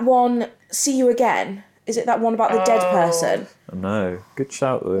it that one, See You Again? Is it that one about the dead person? No, good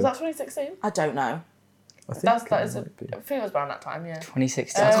shout though. Was that 2016? I don't know. I think That is. it might be. I think it was around that time. Yeah.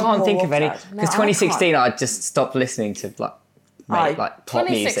 2016. I can't think of any. No, Because I 2016, I just stopped listening to like pop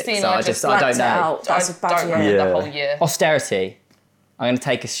music. 2016, So I I just just I don't blacked it know. out. That's a I bad don't year. remember Yeah. the whole year. Austerity. I'm going to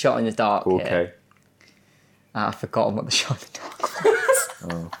take a shot in the dark here. Okay. I've forgotten what the shot in the dark was.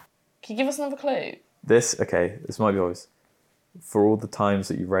 Can you give us another clue? This might be obvious. For all the times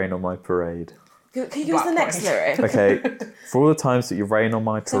that you rain on my parade. Can you give us the Black next Point. lyric? Okay. For all the times that you rain on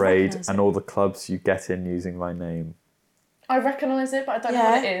my parade recognise and it. all the clubs you get in using my name. I recognise it, but I don't know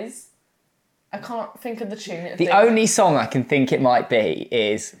Yeah. what it is. I can't think of the tune. The only song I can think it might be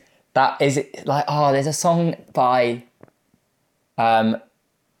is that is it like there's a song by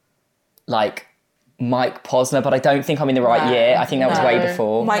like Mike Posner, but I don't think I'm in the right No. year. I think that was way No.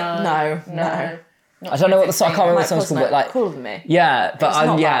 before. Mike, no. No. I don't know what the song. I can't remember what Mike the song's called, Posner, but like Cooler Than Me. yeah, but It's not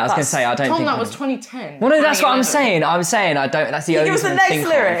I was that, gonna that's- say I don't Tom, think. that was 2010. Well, no, that's what I'm 2011. saying. I'm saying I don't. That's the only. Give us the thing I next think of.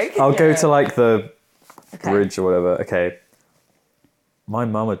 lyric. I'll go to like the Okay. bridge or whatever. Okay. My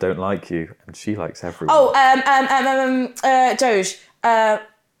mama don't like you and she likes everyone. Oh, Doge.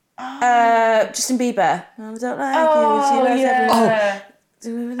 Justin Bieber. I don't like you. She loves everyone.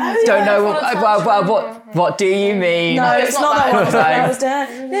 Don't know what do you mean? No, it's not that one. No.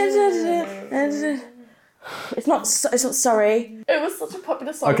 It's not. It's not. Sorry. It was such a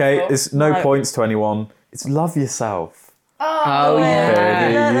popular song. Okay, as well. it's no No. points to anyone. It's Love Yourself. Oh yeah.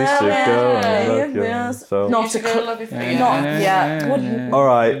 Baby, you should go and love yourself. Not You should a. go love your feet. Not. Yeah. Wouldn't. All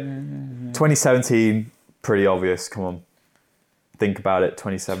right, 2017, pretty obvious. Come on, think about it. I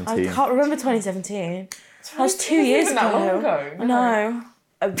 2017. can't remember 2017. That was 2 years Even that long ago. ago. I know.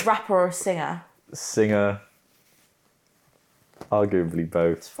 A rapper or a singer. Singer, arguably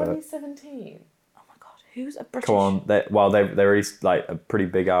both. But 2017. Oh my god, who's a British? come on, they released like a pretty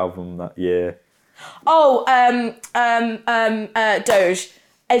big album that year. Oh, Doge.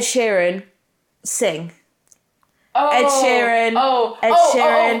 Ed Sheeran. Sing. Oh, Ed Sheeran. Oh, Ed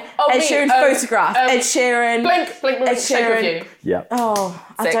Sheeran. Ed me, Sheeran photograph. Ed Sheeran. Blink, Ed check Sheeran. review. Yeah, Oh,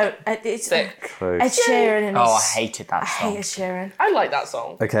 I Sick. don't. It's Sick. close. Ed Sheeran and Oh, I his- hated that I hate song. Ed Sheeran. I like that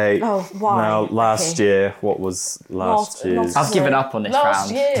song. Okay. Oh, why? Now, last Okay. year, what was last Not- year's? not- I've given up on this Last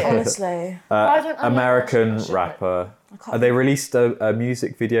round. year. Honestly, I don't- I American don't know. rapper. They released a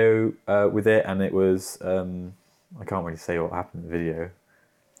music video with it, and it was I can't really say what happened in the video.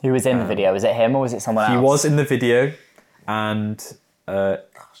 Who was in the video? Was it him or was it someone else? He was in the video, and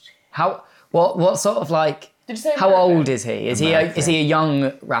How? What sort of like? Did you say How American? old is he? Is he a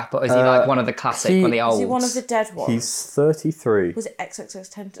young rapper? Or is he like one of the classic, one of the is olds? he one of the dead ones? he's 33. Was it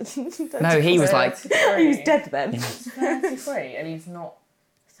XXX Tentacion? No, he was like. He was dead then. 33 and he's not.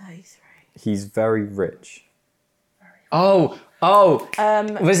 33. He's very rich. Oh.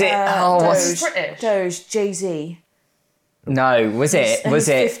 Was it? Doge, British. Doge, Jay-Z. No, was it? And Was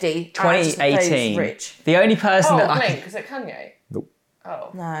he's it 50, and 2018? he's rich. The only person that Oh, I Blink. Is it Kanye? Nope. Oh.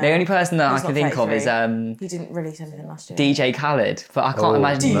 No. the only person that I He's can not think of is 33. He didn't release anything last year. DJ Khaled, but I can't Oh,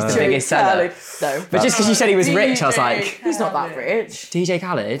 imagine he's no. the biggest seller. No. But just because you said he was rich, I was DJ like, He's not that rich. DJ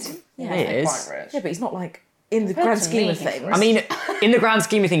Khaled? Yeah, he Quite is. rich. Yeah, but he's not like in the Compared grand to scheme me, of he's things. rich. I mean, in the grand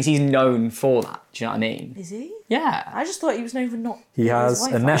scheme of things, he's known for that. Do you know what I mean? Is he? Yeah. I just thought he was known for not. He getting his has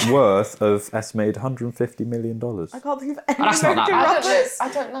a wife net out. worth of estimated $150 million. I can't think of any that's not that American bad. rappers.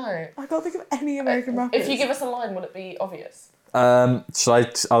 I don't know. I can't think of any American rappers. If you give us a line, will it be obvious? I'll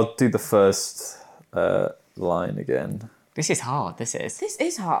do the first line again. This is hard. This is. This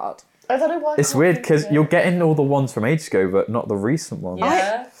is hard. I don't know why. I It's can't weird think because of it. you're getting all the ones from ages ago, but not the recent ones.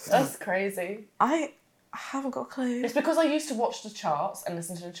 Yeah, that's crazy. I haven't got a clue. It's because I used to watch the charts and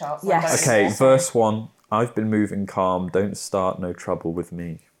listen to the charts. and Yes. I don't Okay, anymore. verse 1. I've been moving calm. Don't start no trouble with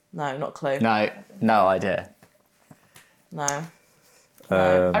me. No, not a clue. No idea. No.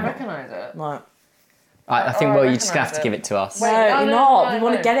 I recognise it. No. I think, I well, you're just going to have recognise to give it to us. Wait, No, no, you're no, not. no, We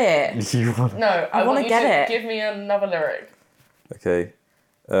want no. to get it. You want? No, I wanna want you get to it. give me another lyric. Okay.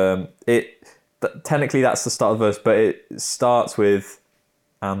 Technically that's the start of the verse, but it starts with,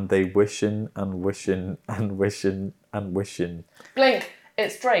 and they wishing and wishing and wishing and wishing. Blink.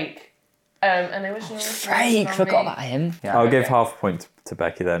 It's Drake. And they wish you Drake, forgot about him. Yeah. I'll give half a point to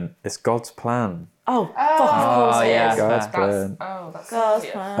Becky then. It's God's plan. Oh, fuck, of course it yeah. is. God's fair. plan. That's God's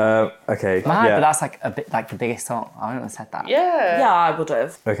yeah. plan. Okay. Mad, yeah. but that's like a bit like the biggest song. I wouldn't have said that. Yeah. Yeah, I would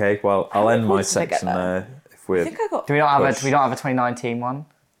have. Okay. Well, I'll many end my points did I get section there? there. If we're I think I got. Do we not have Push. a 2019 one?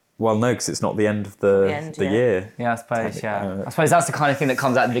 well, no, because it's not the end of the end, the yeah. year. Yeah, I suppose. Yeah, Uh, I suppose that's the kind of thing that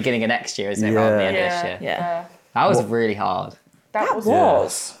comes out at the beginning of next year, isn't it? Rather than the end of this year. Yeah. That was What- really hard That was.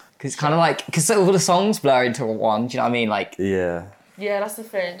 Was. because it's kind of like because all the songs blur into one. Do you know what I mean? Like, Yeah, Yeah, that's the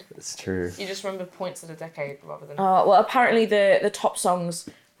thing. it's true. You just remember points of the decade rather than. Well, apparently the top songs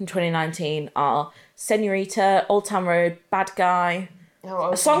from 2019 are Senorita, Old Town Road, Bad Guy,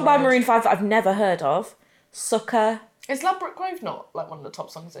 Oh, a song by Maroon 5 that I've never heard of, Sucker. Is Ladbroke Grove not like one of the top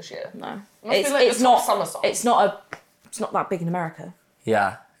songs this year? No, Must be, like, the top summer song. It's not that big in America.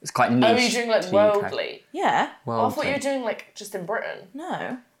 yeah, it's quite niche. Oh, you're doing like to the UK. worldly. Yeah. Oh, I thought you were doing like just in Britain.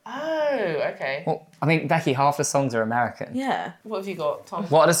 No. Oh, okay. Well, I mean, Becky, half the songs are American. Yeah. What have you got, Tom?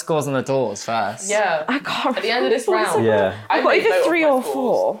 What are the scores on the doors first? Yeah. I can't. At the end of this remember. round, Yeah, I've got either 3 or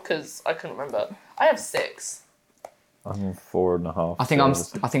 4. because I couldn't remember. I have 6. I'm on 4.5. I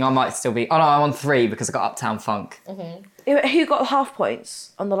think I might still be. Oh no, I'm on 3 because I got Uptown Funk. Who got half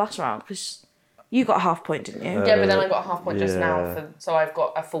points on the last round? Because you got a half point, didn't you? Yeah, but then I got a half point just yeah. now, so I've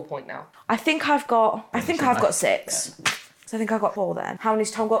got a full point now. I think I've got 6. So I think I got 4 then. How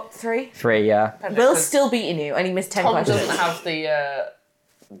many's Tom got? 3? 3, yeah. Will's still beating you, and he missed 10 Tom questions. doesn't have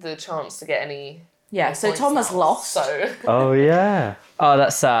the chance to get any. Yeah, more so points Tom has now, lost. So Oh yeah. Oh,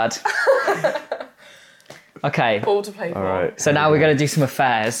 that's sad. Okay, all to play for. All right. so now we're going to do some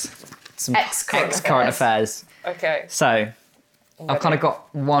affairs. Some Ex-current current affairs. Okay. So, I've kind of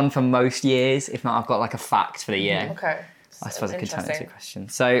got one for most years. If not, I've got like a fact for the year. Okay. I suppose I could turn it into a Interesting. question.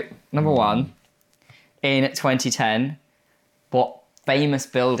 So, number 1, in 2010, what famous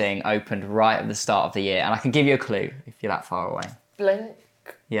building opened right at the start of the year? And I can give you a clue if you're that far away. Blink.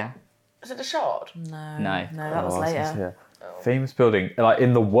 Yeah? Is it the Shard? No. No, that was Oh, I was gonna later. say, yeah. Famous building, like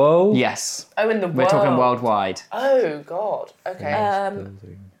in the world. Yes. Oh, in the world. We're talking worldwide. Oh God. Okay.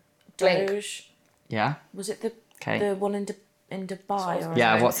 Building. Blink. Doge. Yeah? Was it the Okay. one in Dubai? Or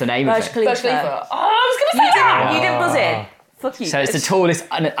Yeah, what's the name of Burj it? Khalifa. Burj Khalifa. Oh, I was gonna say that. You didn't buzz in. Fuck you. So it's the tallest,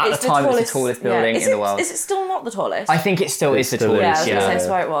 and at the It's time it's the tallest building Is in the it- world. Is it still not the tallest? I think it still is the still is, yeah, I tallest, was gonna say yeah. that's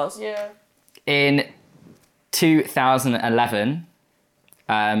where it was. Yeah. In 2011,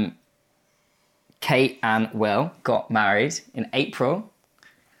 Kate and Will got married in April.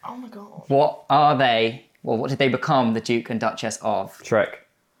 Oh my God. What are they? Well, what did they become the Duke and Duchess of? Trek.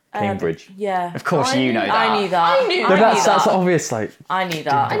 Cambridge. Yeah. Of course, you know that. I knew that. I knew I that. knew That's that. obvious. Like I knew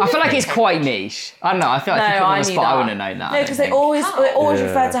that. I feel like it's quite niche. I don't know. I feel like if you put me on the knew spot, I that. wouldn't have known that. I No, don't because they think. always Yeah.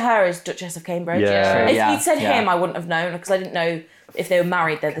 refer to her as Duchess of Cambridge. Yeah. True, If yeah, you'd said yeah. him, I wouldn't have known because I didn't know if they were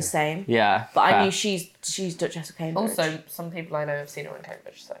married. They're the same. Yeah. But I fair. knew she's Duchess of Cambridge. Also, some people I know have seen her in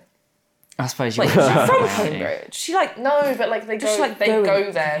Cambridge. So I suppose you Wait, would. she's from Cambridge. She like no, but like they Just, go, like, they go go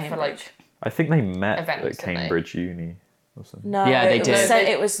to there for Cambridge. like. I think they met Events, at didn't they? Cambridge Uni or something. no. Yeah, they it did. Was said,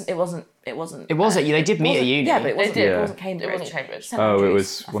 it wasn't. It wasn't. They did meet at uni. Yeah, but it wasn't. did. It wasn't Cambridge. It wasn't Cambridge. St. Oh, it Andrews,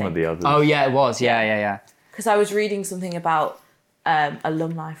 was I one of think. the others. Oh yeah, it was. Yeah. Because I was reading something about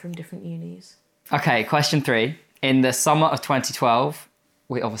alumni from different unis. Okay, question 3. In the summer of 2012,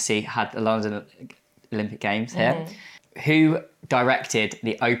 we obviously had the London Olympic Games here. Mm-hmm. Who directed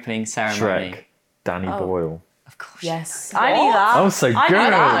the opening ceremony? Shrek. Danny Oh. Boyle. Of course. Yes, I knew that. Oh, so I good. knew I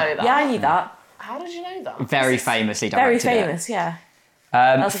that. know that. Yeah, I knew that. How did you know that? Very famously Very directed it. famous. Yeah.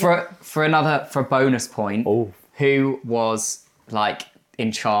 was a For a bonus point, Oh. who was like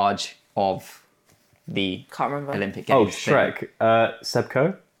in charge of the Can't remember. Olympic Oh, Games? thing? Shrek.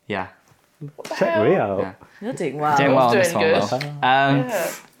 Sebco. Yeah. Check me out. Yeah. You're doing well. Doing well on doing this one, good. Will.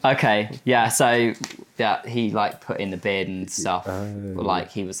 Yeah. Okay, yeah, so yeah, he like put in the bid and stuff. But, like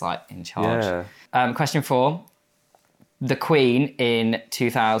he was like in charge. Yeah. Question 4. The Queen in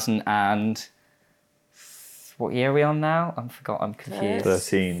 2000 and what year are we on now? I'm confused.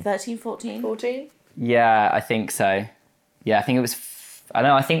 13. 13, 14. 14. Yeah, I think so. Yeah, I think it was. I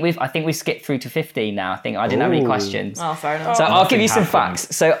know. I think we've skipped through to 15 now. I think I didn't have any Ooh. questions. Oh, fair enough. So I'll give you some happened.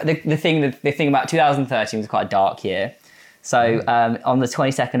 facts. So the thing about 2013 was quite a dark year. So on the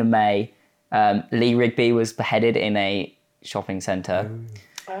 22nd of May, Lee Rigby was beheaded in a shopping centre.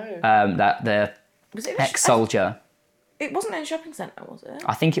 Oh. That the Was it ex-soldier. It wasn't in a shopping centre, was it?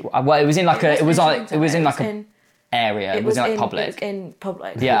 I think it was in like it was in like a area. It was in like public. It was in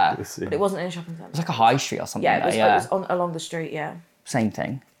public. Yeah. But it wasn't in a shopping centre. It was like a high street or something. Yeah, it there, was along the street, yeah. Same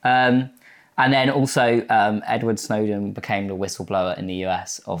thing. And then also Edward Snowden became the whistleblower in the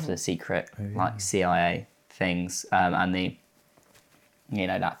US of the secret like CIA things and the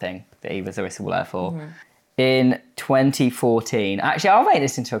that thing that he was a whistleblower for. In 2014, actually I'll make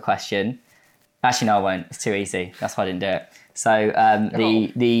this into a question. Actually no I won't. It's too easy. That's why I didn't do it. So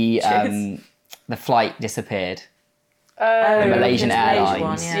the flight disappeared. The Malaysian Airlines.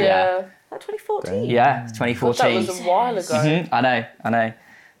 One, Yeah. Like 2014. Yeah, 2014. That was a while ago. I know.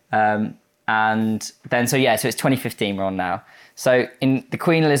 And then, so it's 2015 we're on now. So the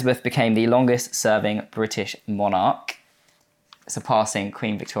Queen Elizabeth became the longest serving British monarch, surpassing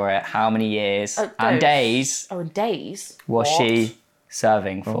Queen Victoria. How many years and days Oh, and days? was she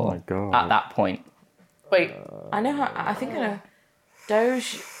serving for my God. at that point? Wait, I know how, I think I know.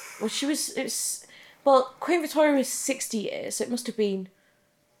 Doge, well, Queen Victoria was 60 years, so it must have been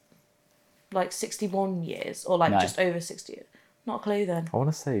like 61 years, or like No. just over 60 years. Not a clue then. I want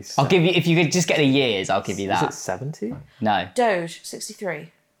to say. I'll give you, if you could just get the years, I'll give you Is it that. 70? No. Doge,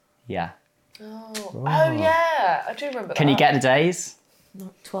 63. Yeah. oh yeah, I do remember that. Can you get the days?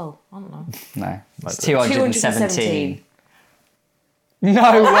 Not 12, I don't know. No. It's the- 217.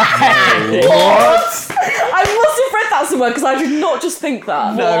 No way! I must have read that somewhere because I did not just think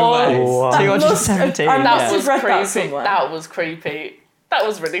that. No way. What? 217. I yeah. must have read that creepy. somewhere. That was creepy. That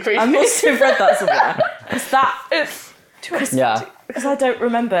was really creepy. I must have read that somewhere. It's Yeah. Because I don't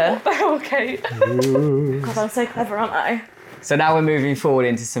remember. okay. God, I'm so clever, aren't I? So now we're moving forward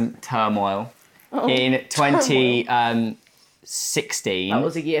into some turmoil. In 2016, That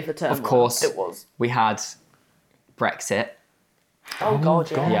was a year for turmoil. of course, It was. we had Brexit. Oh god,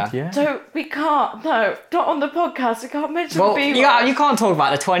 yeah. Yeah. So we can't, no, not on the podcast, we can't mention Well, the B you can't talk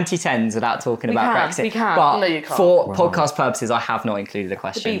about the 2010s without talking We about can, Brexit. we can. But No, you can't. for podcast purposes, I have not included a The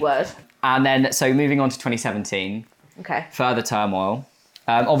question. B word. And then, so moving on to 2017, Okay. further turmoil.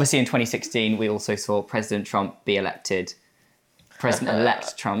 Obviously, in 2016, we also saw President Trump be elected,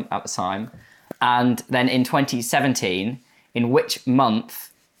 President-elect Trump at the time. And then in 2017, in which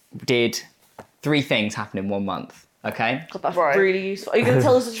month did 3 things happen in 1 month? Okay? God, that's Right. really useful. Are you going to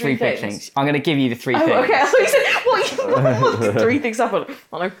tell us the 3 big things? I'm going to give you the 3 things. Oh, okay. I thought you said, what did 3 things happen?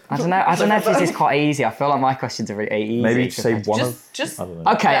 I I don't know if this is quite easy. I feel like my questions are really easy. Maybe say compared to- one Just of. I don't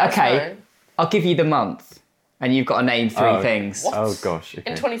know. Okay, Let us okay. know. I'll give you the month. And you've got to name 3 Oh. things. What? Oh gosh. Okay.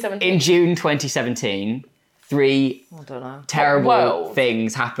 in 2017. In June 2017, 3 don't know. terrible World.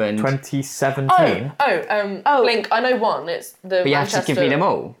 things happened. 2017. Oh. Blink. I know one. It's the But you have Manchester. to give me them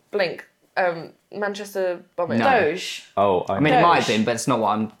all. Blink. Manchester bombing. No. Doge. Oh, I mean, it might have Doge. been, but it's not what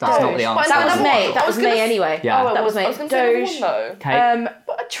I'm. That's not the Doge. answer. That was Number May. one. That I was was gonna May s- anyway. Yeah. Oh, That was May. I was going to say Doge. number one though. Okay.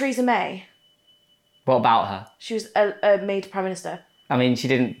 But Theresa May. What about her? She was made Prime Minister. I mean, she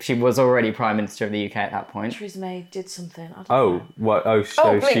didn't. She was already Prime Minister of the UK at that point. Theresa May did something. I don't Oh, know. what? Oh, Oh,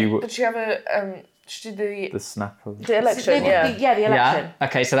 so Blink. she Did she have a? She did the snap of. the election. Yeah. The election. Yeah.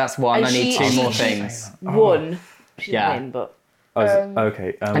 Okay, so that's one. And I need she- 2 more she- things. Won. She Yeah. didn't win, but. Oh,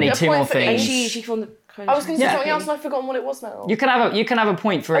 okay. I need Yeah, 2 more point for And things. she formed the coalition. I was going to say Yeah. something else and I've forgotten what it was now. You can have a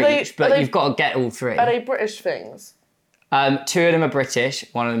point for Are they- each, but are they- you've got to get all 3. Are they British things? 2 of them are British.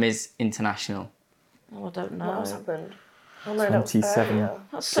 One of them is international. Oh, I don't know. What else happened? Oh no, that was 27. earlier.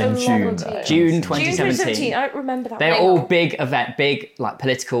 That's so In long June. ago. June June 2017. 2017. I don't remember that. They're one. all big like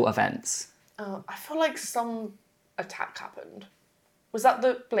political events. I feel like some attack happened. Was that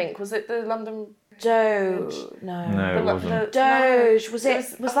the Blink? Was it the London? Doge. No. No, it the- wasn't. Doge. Was It it?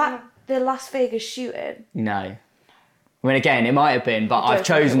 was- Was that the Las Vegas shooting? No. I mean, again, it might have been, but I've don't think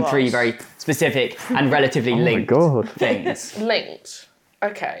chosen it 3 was. very specific and relatively Oh my linked God. things Linked.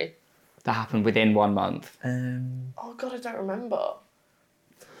 Okay. that happened within 1 month. Oh god, I don't remember.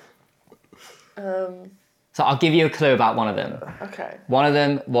 So I'll give you a clue about one of them. Okay. One of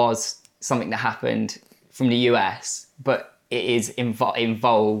them was something that happened from the US, but it is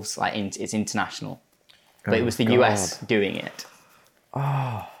involves like it's international. But it was the US doing it.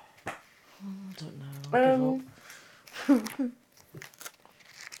 I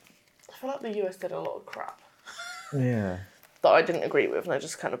feel like the US did a lot of crap Yeah. that I didn't agree with, and I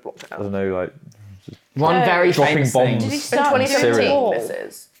just kind of blocked it I out. don't know, like One No. very Dropping famous bombs. thing. Did he In start 2017, Syria? this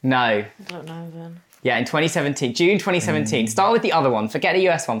is. No. I don't know then. Yeah, in 2017, June 2017. Start with the other one. Forget the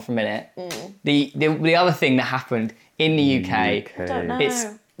US one for a minute. The other thing that happened in the UK. I don't know. It's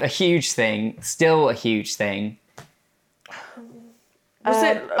a huge thing. Still a huge thing. Was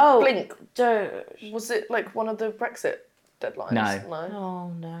it oh. Blink? Doge. Was it like one of the Brexit deadlines? No. No. Oh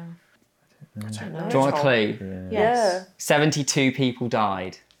no. Do you want a clue? Yes. 72 people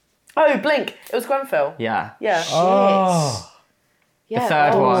died. Oh, Blink. It was Grenfell. Yeah. Yeah. Oh, The Yeah.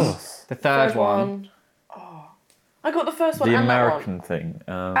 third oh. one. The third one. Oh. I got the first one the and American thing.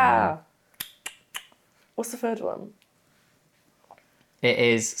 that one. What's the third one? It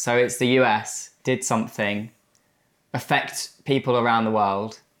is, so it's the US did something, affect people around the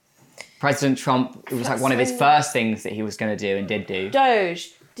world. President Trump, it was like one of his first things that he was going to do and did do.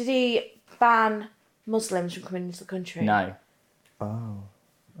 Doge. Did he ban Muslims from coming into the country? No.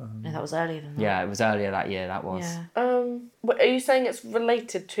 No, that was earlier than that. Yeah, it was earlier that year, that was. Yeah. Are you saying it's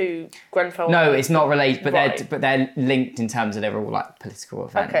related to Grenfell? No, it's not related, but Right. they're linked in terms of they're all like political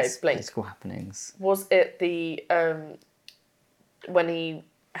events, Okay, Blink. political happenings. Was it the when he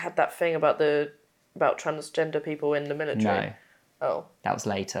had that thing about transgender people in the military? No, Oh. that was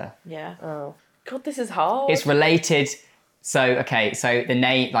later. Yeah. Oh. God, this is hard. It's related. So the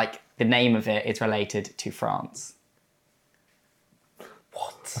name of it is related to France.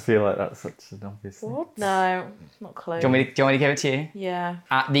 I feel like that's such an obvious thing. What? No, not close. Do you want me to give it to you? Yeah.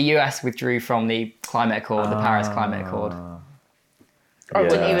 The US withdrew from the climate accord, the Paris Climate Accord. I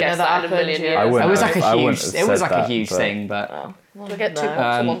wouldn't Yeah. even know Guess that that in a million happened, years. yeah. I wouldn't It was have- like I a wouldn't huge. have It was said like a that, huge but- thing, but Oh, well, Do I get 2 no.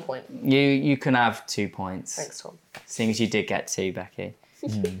 points or 1 point? you can have 2 points. Thanks, Tom. Seeing as you did get 2, Becky.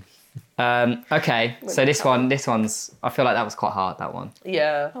 Okay, so this one's. I feel like that was quite hard. That one.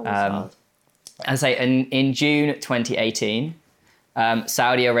 Yeah. And say in June 2018,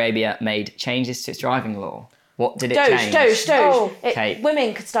 Saudi Arabia made changes to its driving law. What did it change? Doge. Oh, okay.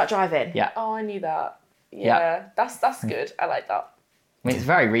 Women could start driving. Yeah, Oh, I knew that. Yeah. That's good. I like that. I mean it's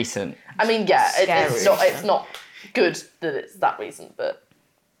very recent. I mean, yeah, it's Scary. not good that it's that recent, but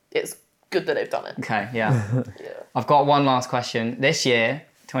it's good that they've done it. Okay, yeah. Yeah. I've got one last question. This year,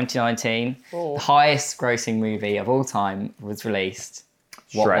 2019, Oh. the highest grossing movie of all time was released.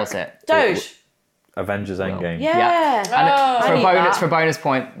 What Shrek. was it? Doge. Avengers Endgame. Yeah. And for I a knew bonus, that. for a bonus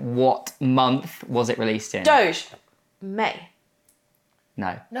point, what month was it released in? Doge. May.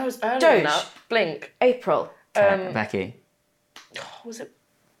 No. No, it was earlier Doge. than that. Blink. April. Becky. Was it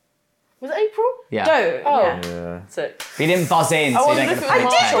April? Yeah. Doge. Oh. Yeah. Yeah. Sick. You didn't buzz in, so you don't get a I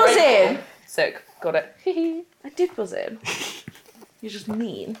point. did buzz in. Sick. Got it. I did buzz in. You're just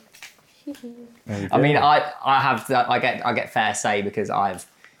mean. I mean, I get fair say because I've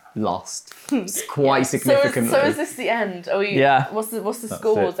lost quite significantly. So is this the end? Are we, Yeah. What's the That's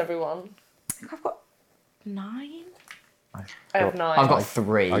scores, it. everyone? I've got 9. I have 9. I've got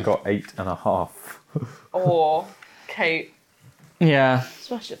 3. I got 8.5. Or Kate. Yeah.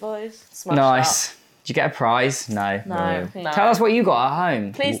 Smash it, boys. Smash Nice. Did you get a prize? No. No. that. No. Tell us what you got at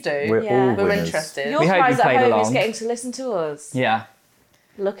home. Please do. We're Yeah. all We're winners. interested. Your We hope prize you at played home is along. getting to listen to us. Yeah.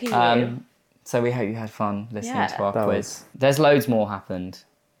 Look at you. So we hope you had fun listening Yeah. to our That quiz. was- There's loads more happened.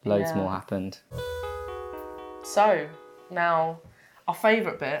 Loads Yeah. more happened. So, now, our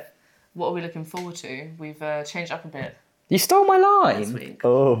favourite bit. What are we looking forward to? We've changed up a bit You stole my this line. week.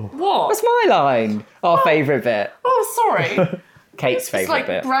 Oh. What? What's my line? Our favourite bit. Oh, sorry. Kate's It's favourite like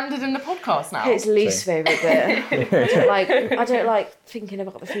bit. branded in the podcast now. It's least favourite bit. I don't like thinking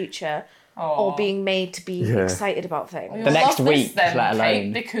about the future or being made to be Yeah. excited about things. You'll The next love this week, then, let Kate,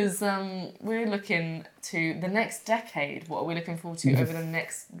 alone. because we're looking to the next decade. What are we looking forward to over the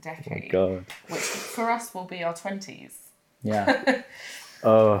next decade? God. Which for us will be our 20s. Yeah.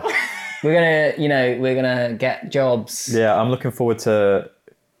 Oh. we're gonna get jobs. Yeah, I'm looking forward to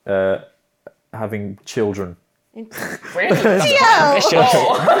having children. Really? Oh.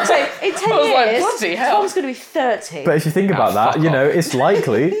 So in 10 I was like, years, bloody hell. Tom's going to be 30. But if you think about that, fuck you off. know, it's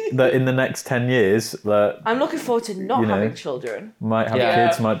likely that in the next 10 years that I'm looking forward to not You know. having children might have Yeah.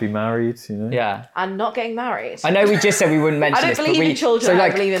 kids, might be married, you know. Yeah. and not getting married. I know we just said we wouldn't mention I don't this, but believe in children. So I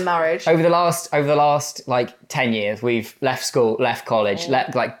like, don't believe in marriage. over the last like 10 years, we've left school, left college,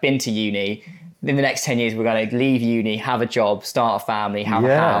 been to uni. In the next 10 years, we're going to leave uni, have a job, start a family, have a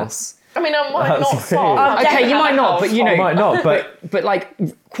Yeah. house. I mean, I might That's not start. weird. I'll Okay, definitely you have might a not, house. but you know, I might not, but like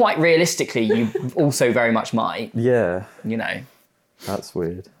quite realistically, you also very much might. yeah, You know. that's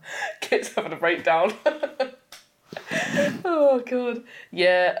weird. Kids having a breakdown. Oh god.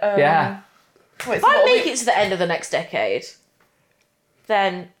 Yeah. Yeah. Wait, If so I what are make we- it to the end of the next decade,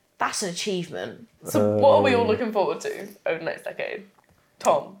 then that's an achievement. So what are we all looking forward to over the next decade?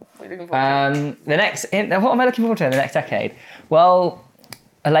 Tom, what are you looking forward to? What am I looking forward to in the next decade? Well,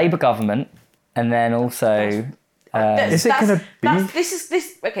 a Labour government, and then also, Is it gonna be?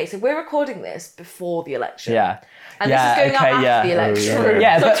 Okay, so we're recording this before the election. yeah. And Yeah, this is going okay, up yeah. after the election. Oh,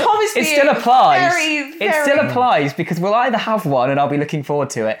 Yeah, So but Tom is it being still applies. very, It still very- applies because we'll either have one and I'll be looking forward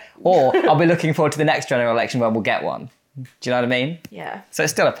to it, or I'll be looking forward to the next general election where we'll get one. Do you know what I mean? Yeah. So it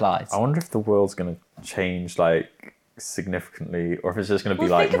still applies. I wonder if the world's going to change like significantly, or if it's just going to be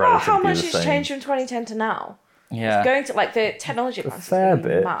Well, like think about relatively how much the it's same. changed from 2010 to now. Yeah. Going to like the technology advances fair have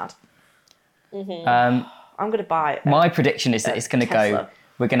been bit. mad. Um, I'm going to buy it. my prediction is that it's going to go. Tesla.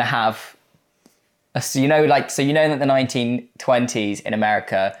 We're going to have. So you know that the 1920s in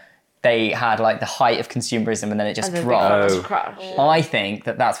America, they had like the height of consumerism, and then it just And then dropped. just crash. I think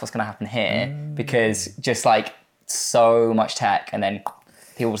that that's what's going to happen here because just like so much tech, and then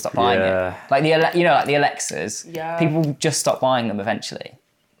people will stop buying Yeah. it. Like like the Alexas. Yeah. People will just stop buying them eventually.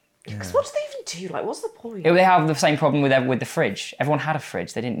 Because what do they even do? Like, what's the point? They have the same problem with the fridge. Everyone had a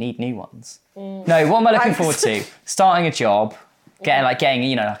fridge. They didn't need new ones. No, what am I looking forward to? Starting a job, getting like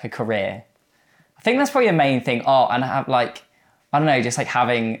a career. I think that's probably the main thing. Oh, and have like, I don't know, just like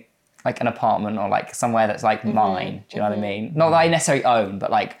having like an apartment or like somewhere that's like mine. Do you know what I mean? Not that I necessarily own,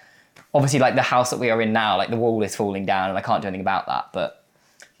 but like obviously like the house that we are in now, like the wall is falling down and I can't do anything about that. But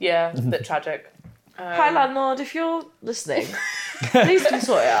Yeah, it's a bit tragic. Hi, landlord, if you're listening, please do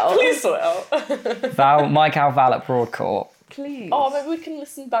sort it out. Please sort it out. Mike Val at Broadcourt. Please. Oh, maybe we can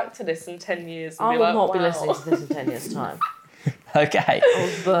listen back to this in 10 years and I be will like, not be wow. listening to this in 10 years' time. Okay.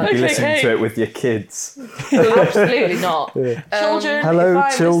 But Be Okay, listening okay. to it with your kids. absolutely not. Children, Hello, if I'm listening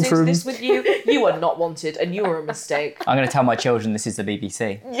to children. this with you, you are not wanted and you are a mistake. I'm going to tell my children this is the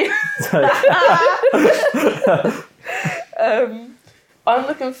BBC. I'm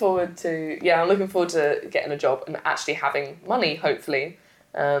looking forward to getting a job and actually having money, hopefully.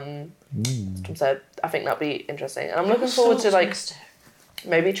 Tom said, I think that'd be interesting. And I'm looking forward to like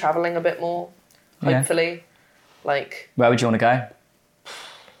maybe traveling a bit more, Yeah. hopefully. Like, Where would you want to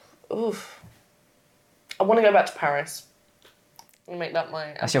go? oof. I want to go back to Paris. And make that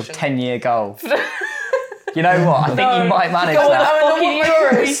my That's your ambition. 10-year goal. You know what? I think you might manage Go on, that. I Fucking want, like, a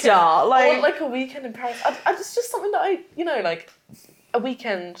Euro weekend. star. I Like, want like a weekend in Paris. It's just something that like a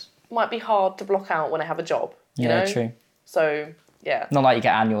weekend might be hard to block out when I have a job. You Yeah, know? true. So, yeah. Not like you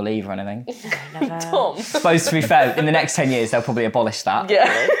get annual leave or anything. never. Tom. Suppose to be fair, in the next 10 years they'll probably abolish that.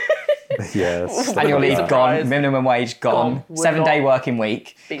 Yeah. Yes. Annual leave Surprise. gone, minimum wage gone, Gone. We're 7-day not- working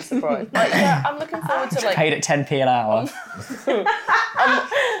week, Be surprised. Like, yeah, I'm looking forward to like paid at 10p an hour.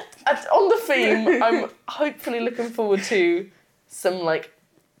 on the theme. I'm hopefully looking forward to some like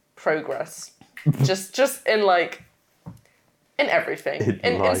progress, just in like in everything, In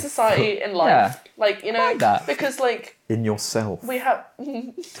in life. society, in life, Yeah. like you know, Like that. because like In yourself. we have,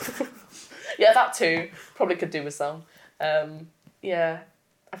 yeah, that too probably could do with some. Yeah,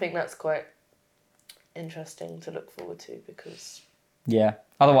 I think that's quite interesting to look forward to because Yeah.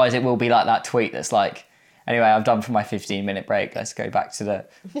 Otherwise it will be like that tweet that's like, anyway, I'm done for my 15-minute break. Let's go back to the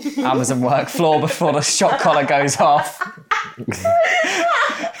Amazon work floor before the shot collar goes off.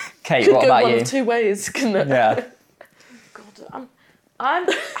 Kate, could what go about one you? of two ways, couldn't it? Yeah. God, I'm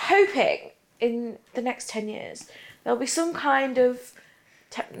hoping in the next 10 years there'll be some kind of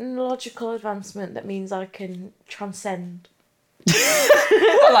technological advancement that means I can transcend.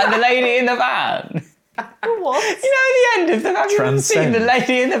 What, like the lady in the van? What? You know, at the end of the, have you ever seen Transcend. the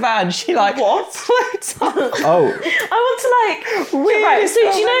lady in the van? She like What? floats up. Oh, I want to like. Right, so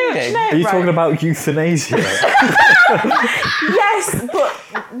do you know? are you talking about euthanasia? Yes, but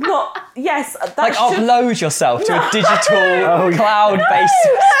not. Yes, that Like should. upload yourself to a digital yeah. cloud-based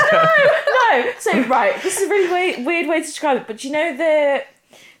system. No, so right, this is a really weird way to describe it, but do you know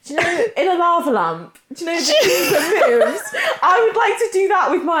in a lava lamp, do you know the thing that moves? I would like to do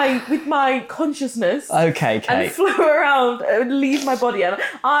that with my consciousness Okay, and Kate. float around and leave my body. And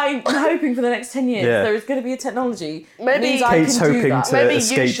I'm hoping for the next 10 years Yeah. there is going to be a technology that Maybe means I Kate's can do hoping that. to Maybe you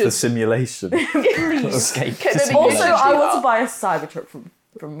escape the should- simulation. Escape Okay, to maybe Also, you simulation. I do want that. to buy a Cybertruck from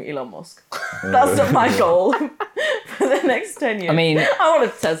Elon Musk. That's not my goal for the next 10 years. I mean, I want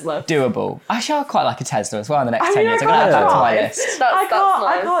a Tesla. doable. Actually, I quite like a Tesla as well in the next I 10 mean, years. I I'm going to add that to my can't list. That's I nice.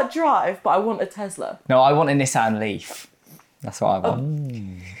 can't drive, but I want a Tesla. No, I want a Nissan Leaf. That's what I want.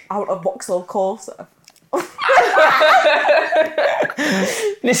 I want a Vauxhall Corsa.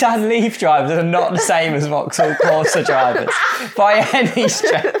 Nissan Leaf drivers are not the same as Vauxhall Corsa drivers by any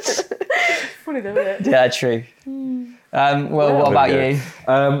stretch. Funny though, isn't it? Yeah, true. Well, what about Okay. you?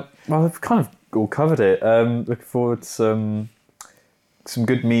 Well, I've kind of all covered it. Looking forward to some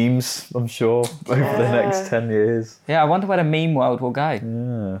good memes, I'm sure, over the next 10 years. Yeah, I wonder where the meme world will go.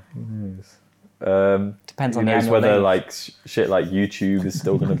 Yeah, who knows? Depends Who on the knows annual whether leave. like shit like YouTube is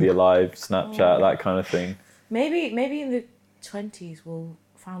still going to be alive, Snapchat, that kind of thing. Maybe in the 20s we'll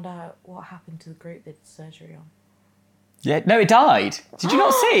find out what happened to the group they did surgery on. Yeah, no, it died. Did you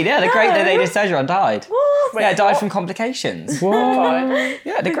not see? Yeah, the grape that they did surgery on died. What? Yeah, it died what? from complications. Fine.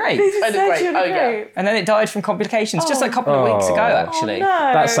 Yeah, the grape. They did Oh, the surgery grape. on a Oh, yeah. grape. And then it died from complications just a couple of weeks ago, Oh. actually. Oh,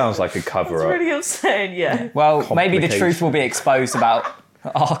 no. That sounds like a That's cover-up. really upsetting, yeah. Well, maybe the Complications. truth will be exposed about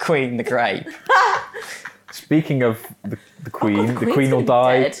our queen, the grape. Speaking of the Queen, the Queen's Queen will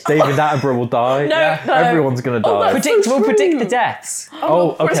gonna be die. dead. David Attenborough will die. No, no. Everyone's gonna die. We'll predict the deaths.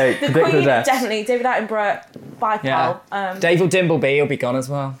 Oh, okay. The Predict the Queen, deaths. definitely. David Attenborough, bye, Yeah. pal. Dave Dimbleby will be gone as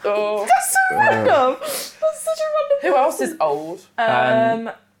well. Oh. That's so random. That's such a Who else is old?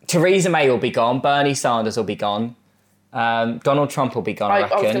 random. Theresa May will be gone. Bernie Sanders will be gone. Donald Trump will be gone, I I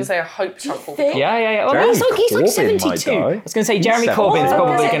reckon. was going to say I hope Trump will be think- gone. Yeah. Well, Jeremy he's like Corbyn might 72. die. I was going to say Jeremy He's Corbyn's 70.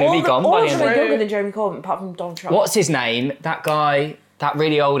 probably going to be gone by the end of All the younger than Jeremy Corbyn, apart from Donald Trump. What's his name? That guy, that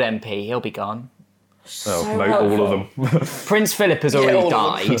really old MP, he'll be gone. Oh, So no, all of them. Prince Philip has all already of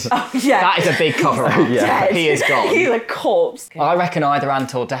died. Oh, yeah. That is a big cover up. Yeah. He is gone. He's a corpse. I reckon either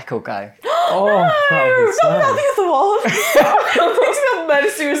Ant or Deck will go. Oh, that was No, not sad. the other one. I'm thinking of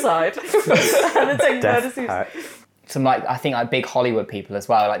murder-suicide. And then take Death murder-suicide. pact. Some I think big Hollywood people as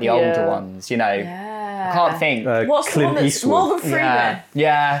well, like the older Yeah. ones, you know. Yeah. I can't think. What's the Clint one that's Eastwood. Morgan Freeman?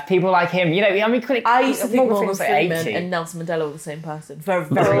 Yeah, people like him. You know, I mean, I used to think Morgan Freeman's like Freeman 80. and Nelson Mandela were the same person for a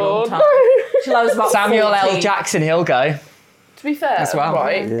very long time. no. Till I was about Samuel 14. L. Jackson, he'll go. To be fair, As well.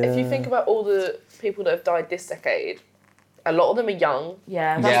 right, Yeah. if you think about all the people that have died this decade, a lot of them are young.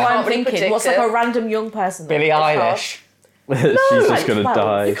 Yeah, that's Yeah. why I'm Can't really thinking. What's like predict a random young person? Billie that- Eilish. She's just gonna well,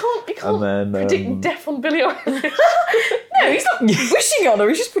 die. You can't And then predict death on Billie Eilish. No, he's not wishing on her.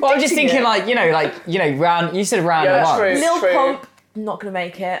 He's just predicting Well, I'm just thinking, it. round. You said round Yeah, one. true. Lil True. Pump, not gonna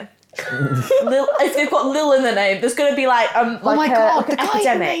make it. Lil, if they've got Lil in their name, there's gonna be like Oh my god, an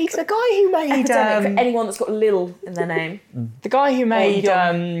epidemic. the guy who made Epidemic for anyone that's got Lil in their name. the guy who made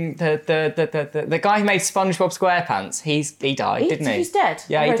young. the guy who made SpongeBob SquarePants. He died, didn't he? He's dead.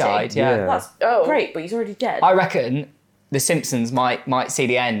 Yeah, he already. died. Yeah. Yeah. That's Oh. great, but he's already dead. I reckon The Simpsons might see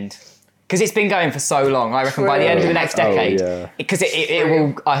the end because it's been going for so long. I reckon by the end of the next Oh, decade, yeah. because it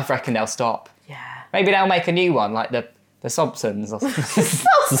will. I reckon they'll stop. yeah. Maybe they'll make a new one like the Sobsons or something.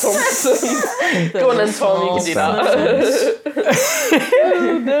 Go on then, Tom, you can do that.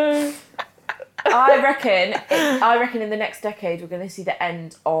 I reckon in the next decade we're going to see the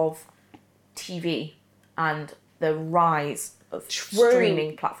end of TV and the rise of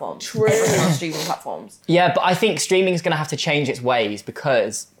streaming platforms. True. Everything on streaming platforms. Yeah, but I think streaming is going to have to change its ways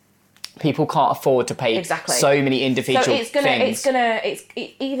because people can't afford to pay Exactly. so many individual So things. it's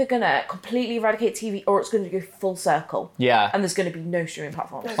either gonna completely eradicate TV or it's going to go full circle. Yeah. And there's going to be no streaming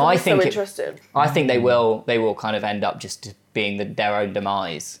platforms. I That's think so it- interesting. I think they will kind of end up just being their own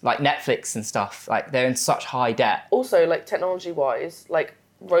demise. Like Netflix and stuff, like they're in such high debt. Also, like technology-wise, like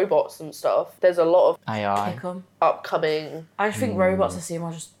robots and stuff, there's a lot of AI. Kick 'em. upcoming. I just think robots I see them,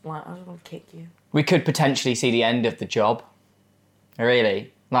 I just want to kick you. We could potentially see the end of the job.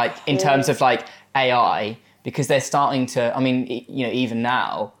 Really. Like in terms of like AI, because they're starting to, I mean, you know, even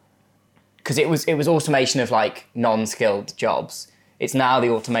now, because it was automation of like non-skilled jobs. It's now the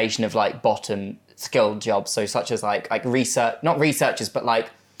automation of like bottom skilled jobs. So such as like research, not researchers, but like,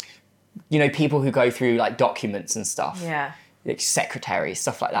 you know, people who go through like documents and stuff. Yeah. Like secretaries,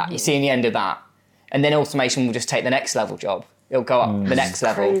 stuff like that. You're seeing the end of that. And then automation will just take the next level job. It'll go up the next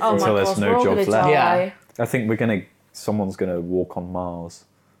level. crazy. Oh Until my there's god, no we're all jobs gonna left. die. Yeah. I think someone's gonna walk on Mars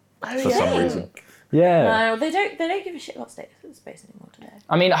for yeah. some reason. Yeah. No, they don't give a shit about space anymore today.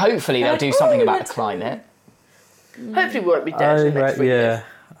 I mean, hopefully they'll Like, do something "Oh, about the let's climate. Hopefully, we won't be dead in the next 3 years.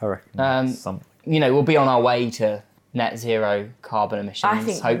 I reckon something. You know, we'll be on our way to net zero carbon emissions, I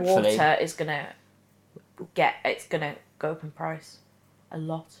think hopefully. water is gonna go up in price a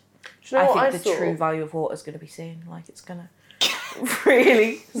lot. Do you know I what think the saw? true value of water is gonna be seen. Like it's gonna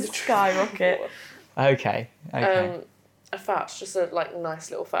really skyrocket. Okay. A fact, just a like nice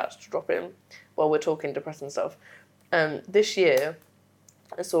little fact to drop in while we're talking depressing stuff. This year,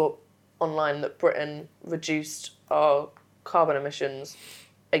 I saw online that Britain reduced our carbon emissions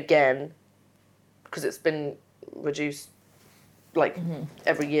again because it's been reduced like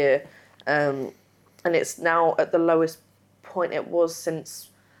every year, and it's now at the lowest point it was since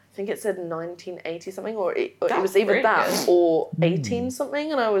I think it said 1980 something, or it That's was either really that good. or 18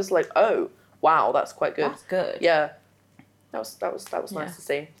 something, and I was like, oh wow, that's quite good. That's good. Yeah, that was Yeah. nice to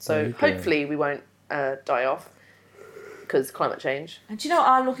see. So you go. hopefully we won't die off because climate change. And do you know what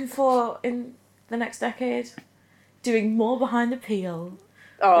I'm looking for in the next decade? Doing more behind the peel.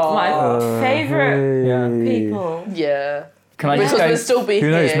 Oh, My favourite people. yeah. Can I Because just we'll go? still be Who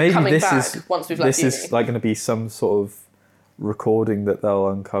here knows? Maybe coming this back is once we've left this is uni. like going to be some sort of recording that they'll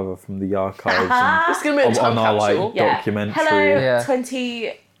uncover from the archives It's going to be a and time on our capsule. like Yeah. documentary. Hello, Yeah.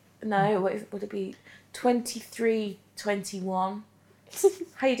 20. No, what would it be? 2321.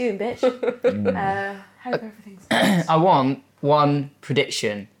 How you doing, bitch? Hope everything's good. I want one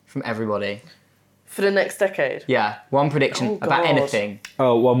prediction from everybody. For the next decade. Yeah, one prediction Oh, about God. anything.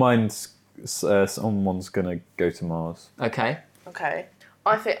 Oh well, mine's someone's gonna go to Mars. Okay. Okay.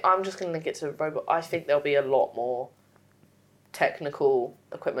 I think I'm just going to link it to robot. I think there'll be a lot more technical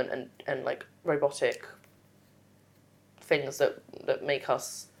equipment and like robotic things that make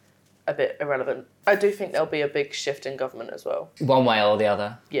us a bit irrelevant. I do think there'll be a big shift in government as well. One way or the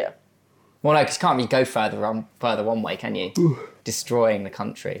other. Yeah. Well, no, because you can't really go further one way, can you? Destroying the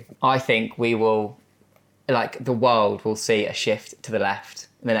country. I think we will, like, the world will see a shift to the left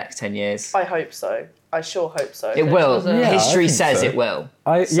in the next 10 years. I hope so. I sure hope so. It will. Yeah, History I think says so. it will.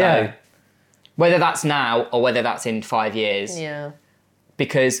 So, Yeah. whether that's now or whether that's in 5 years. Yeah.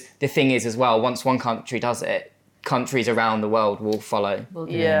 Because the thing is as well, once one country does it, countries around the world will follow.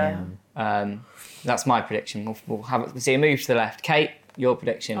 Yeah. That's my prediction. We'll see a move to the left. Kate, your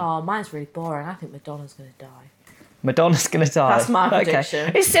prediction. Oh, mine's really boring. I think Madonna's going to die. Madonna's going to die. That's my Okay.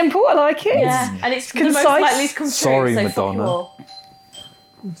 prediction. It's simple. I like it. Yeah, and it's the most concise. likely to come true. Sorry, so fuck you Madonna. all.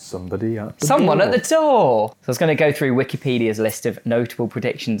 Somebody at the Someone door. at the door. So I was going to go through Wikipedia's list of notable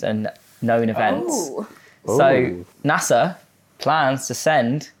predictions and known events. Ooh. So Ooh. NASA plans to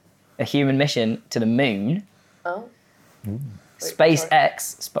send a human mission to the moon. Oh.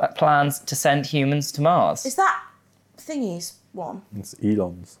 SpaceX plans to send humans to Mars. Is that Thingy's one? It's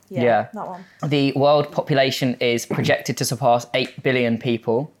Elon's. Yeah. That one. The world population is projected to surpass 8 billion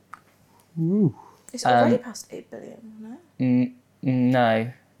people. It's already past 8 billion, no?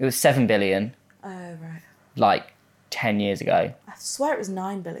 No, it was 7 billion Oh, right. like 10 years ago. I swear it was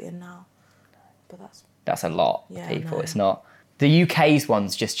 9 billion now. But That's a lot Yeah, of I people. know. It's not. The UK's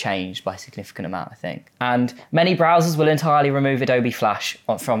one's just changed by a significant amount, I think. And many browsers will entirely remove Adobe Flash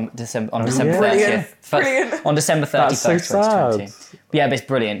on December 30th. Brilliant. Brilliant. On December 31st, That's so 2020. sad. Yeah, but it's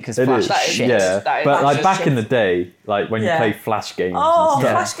brilliant because It Flash is. is shit. Yeah, That is- but that's like just back in the shit. day, like when you Yeah. play Flash games. Oh, and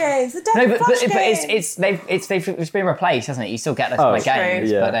stuff. Flash games. The dead No, but Flash it's games. it's been replaced, hasn't it? You still get those Oh, kind of true.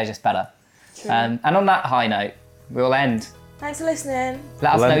 games, Yeah. but they're just better. And on that high note, we'll end. Thanks for listening.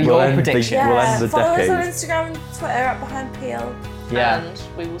 Let us We'll know end- your we'll end the- prediction. We'll end the Follow us on decade. Instagram and Twitter at Behind Peel. Yeah, And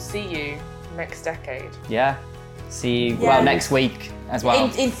we will see you next decade. yeah. See you, Yeah. well, next week as well.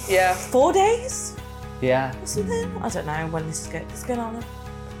 In Yeah. 4 days Yeah. or something? I don't know when this is going on.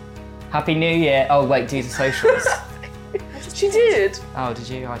 Happy New Year. Oh, wait, do the socials. She did. Oh, did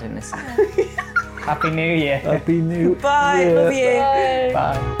you? I didn't listen. Happy New Year. Happy New Bye. Year. Love you.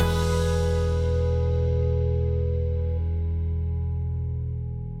 Bye. Bye.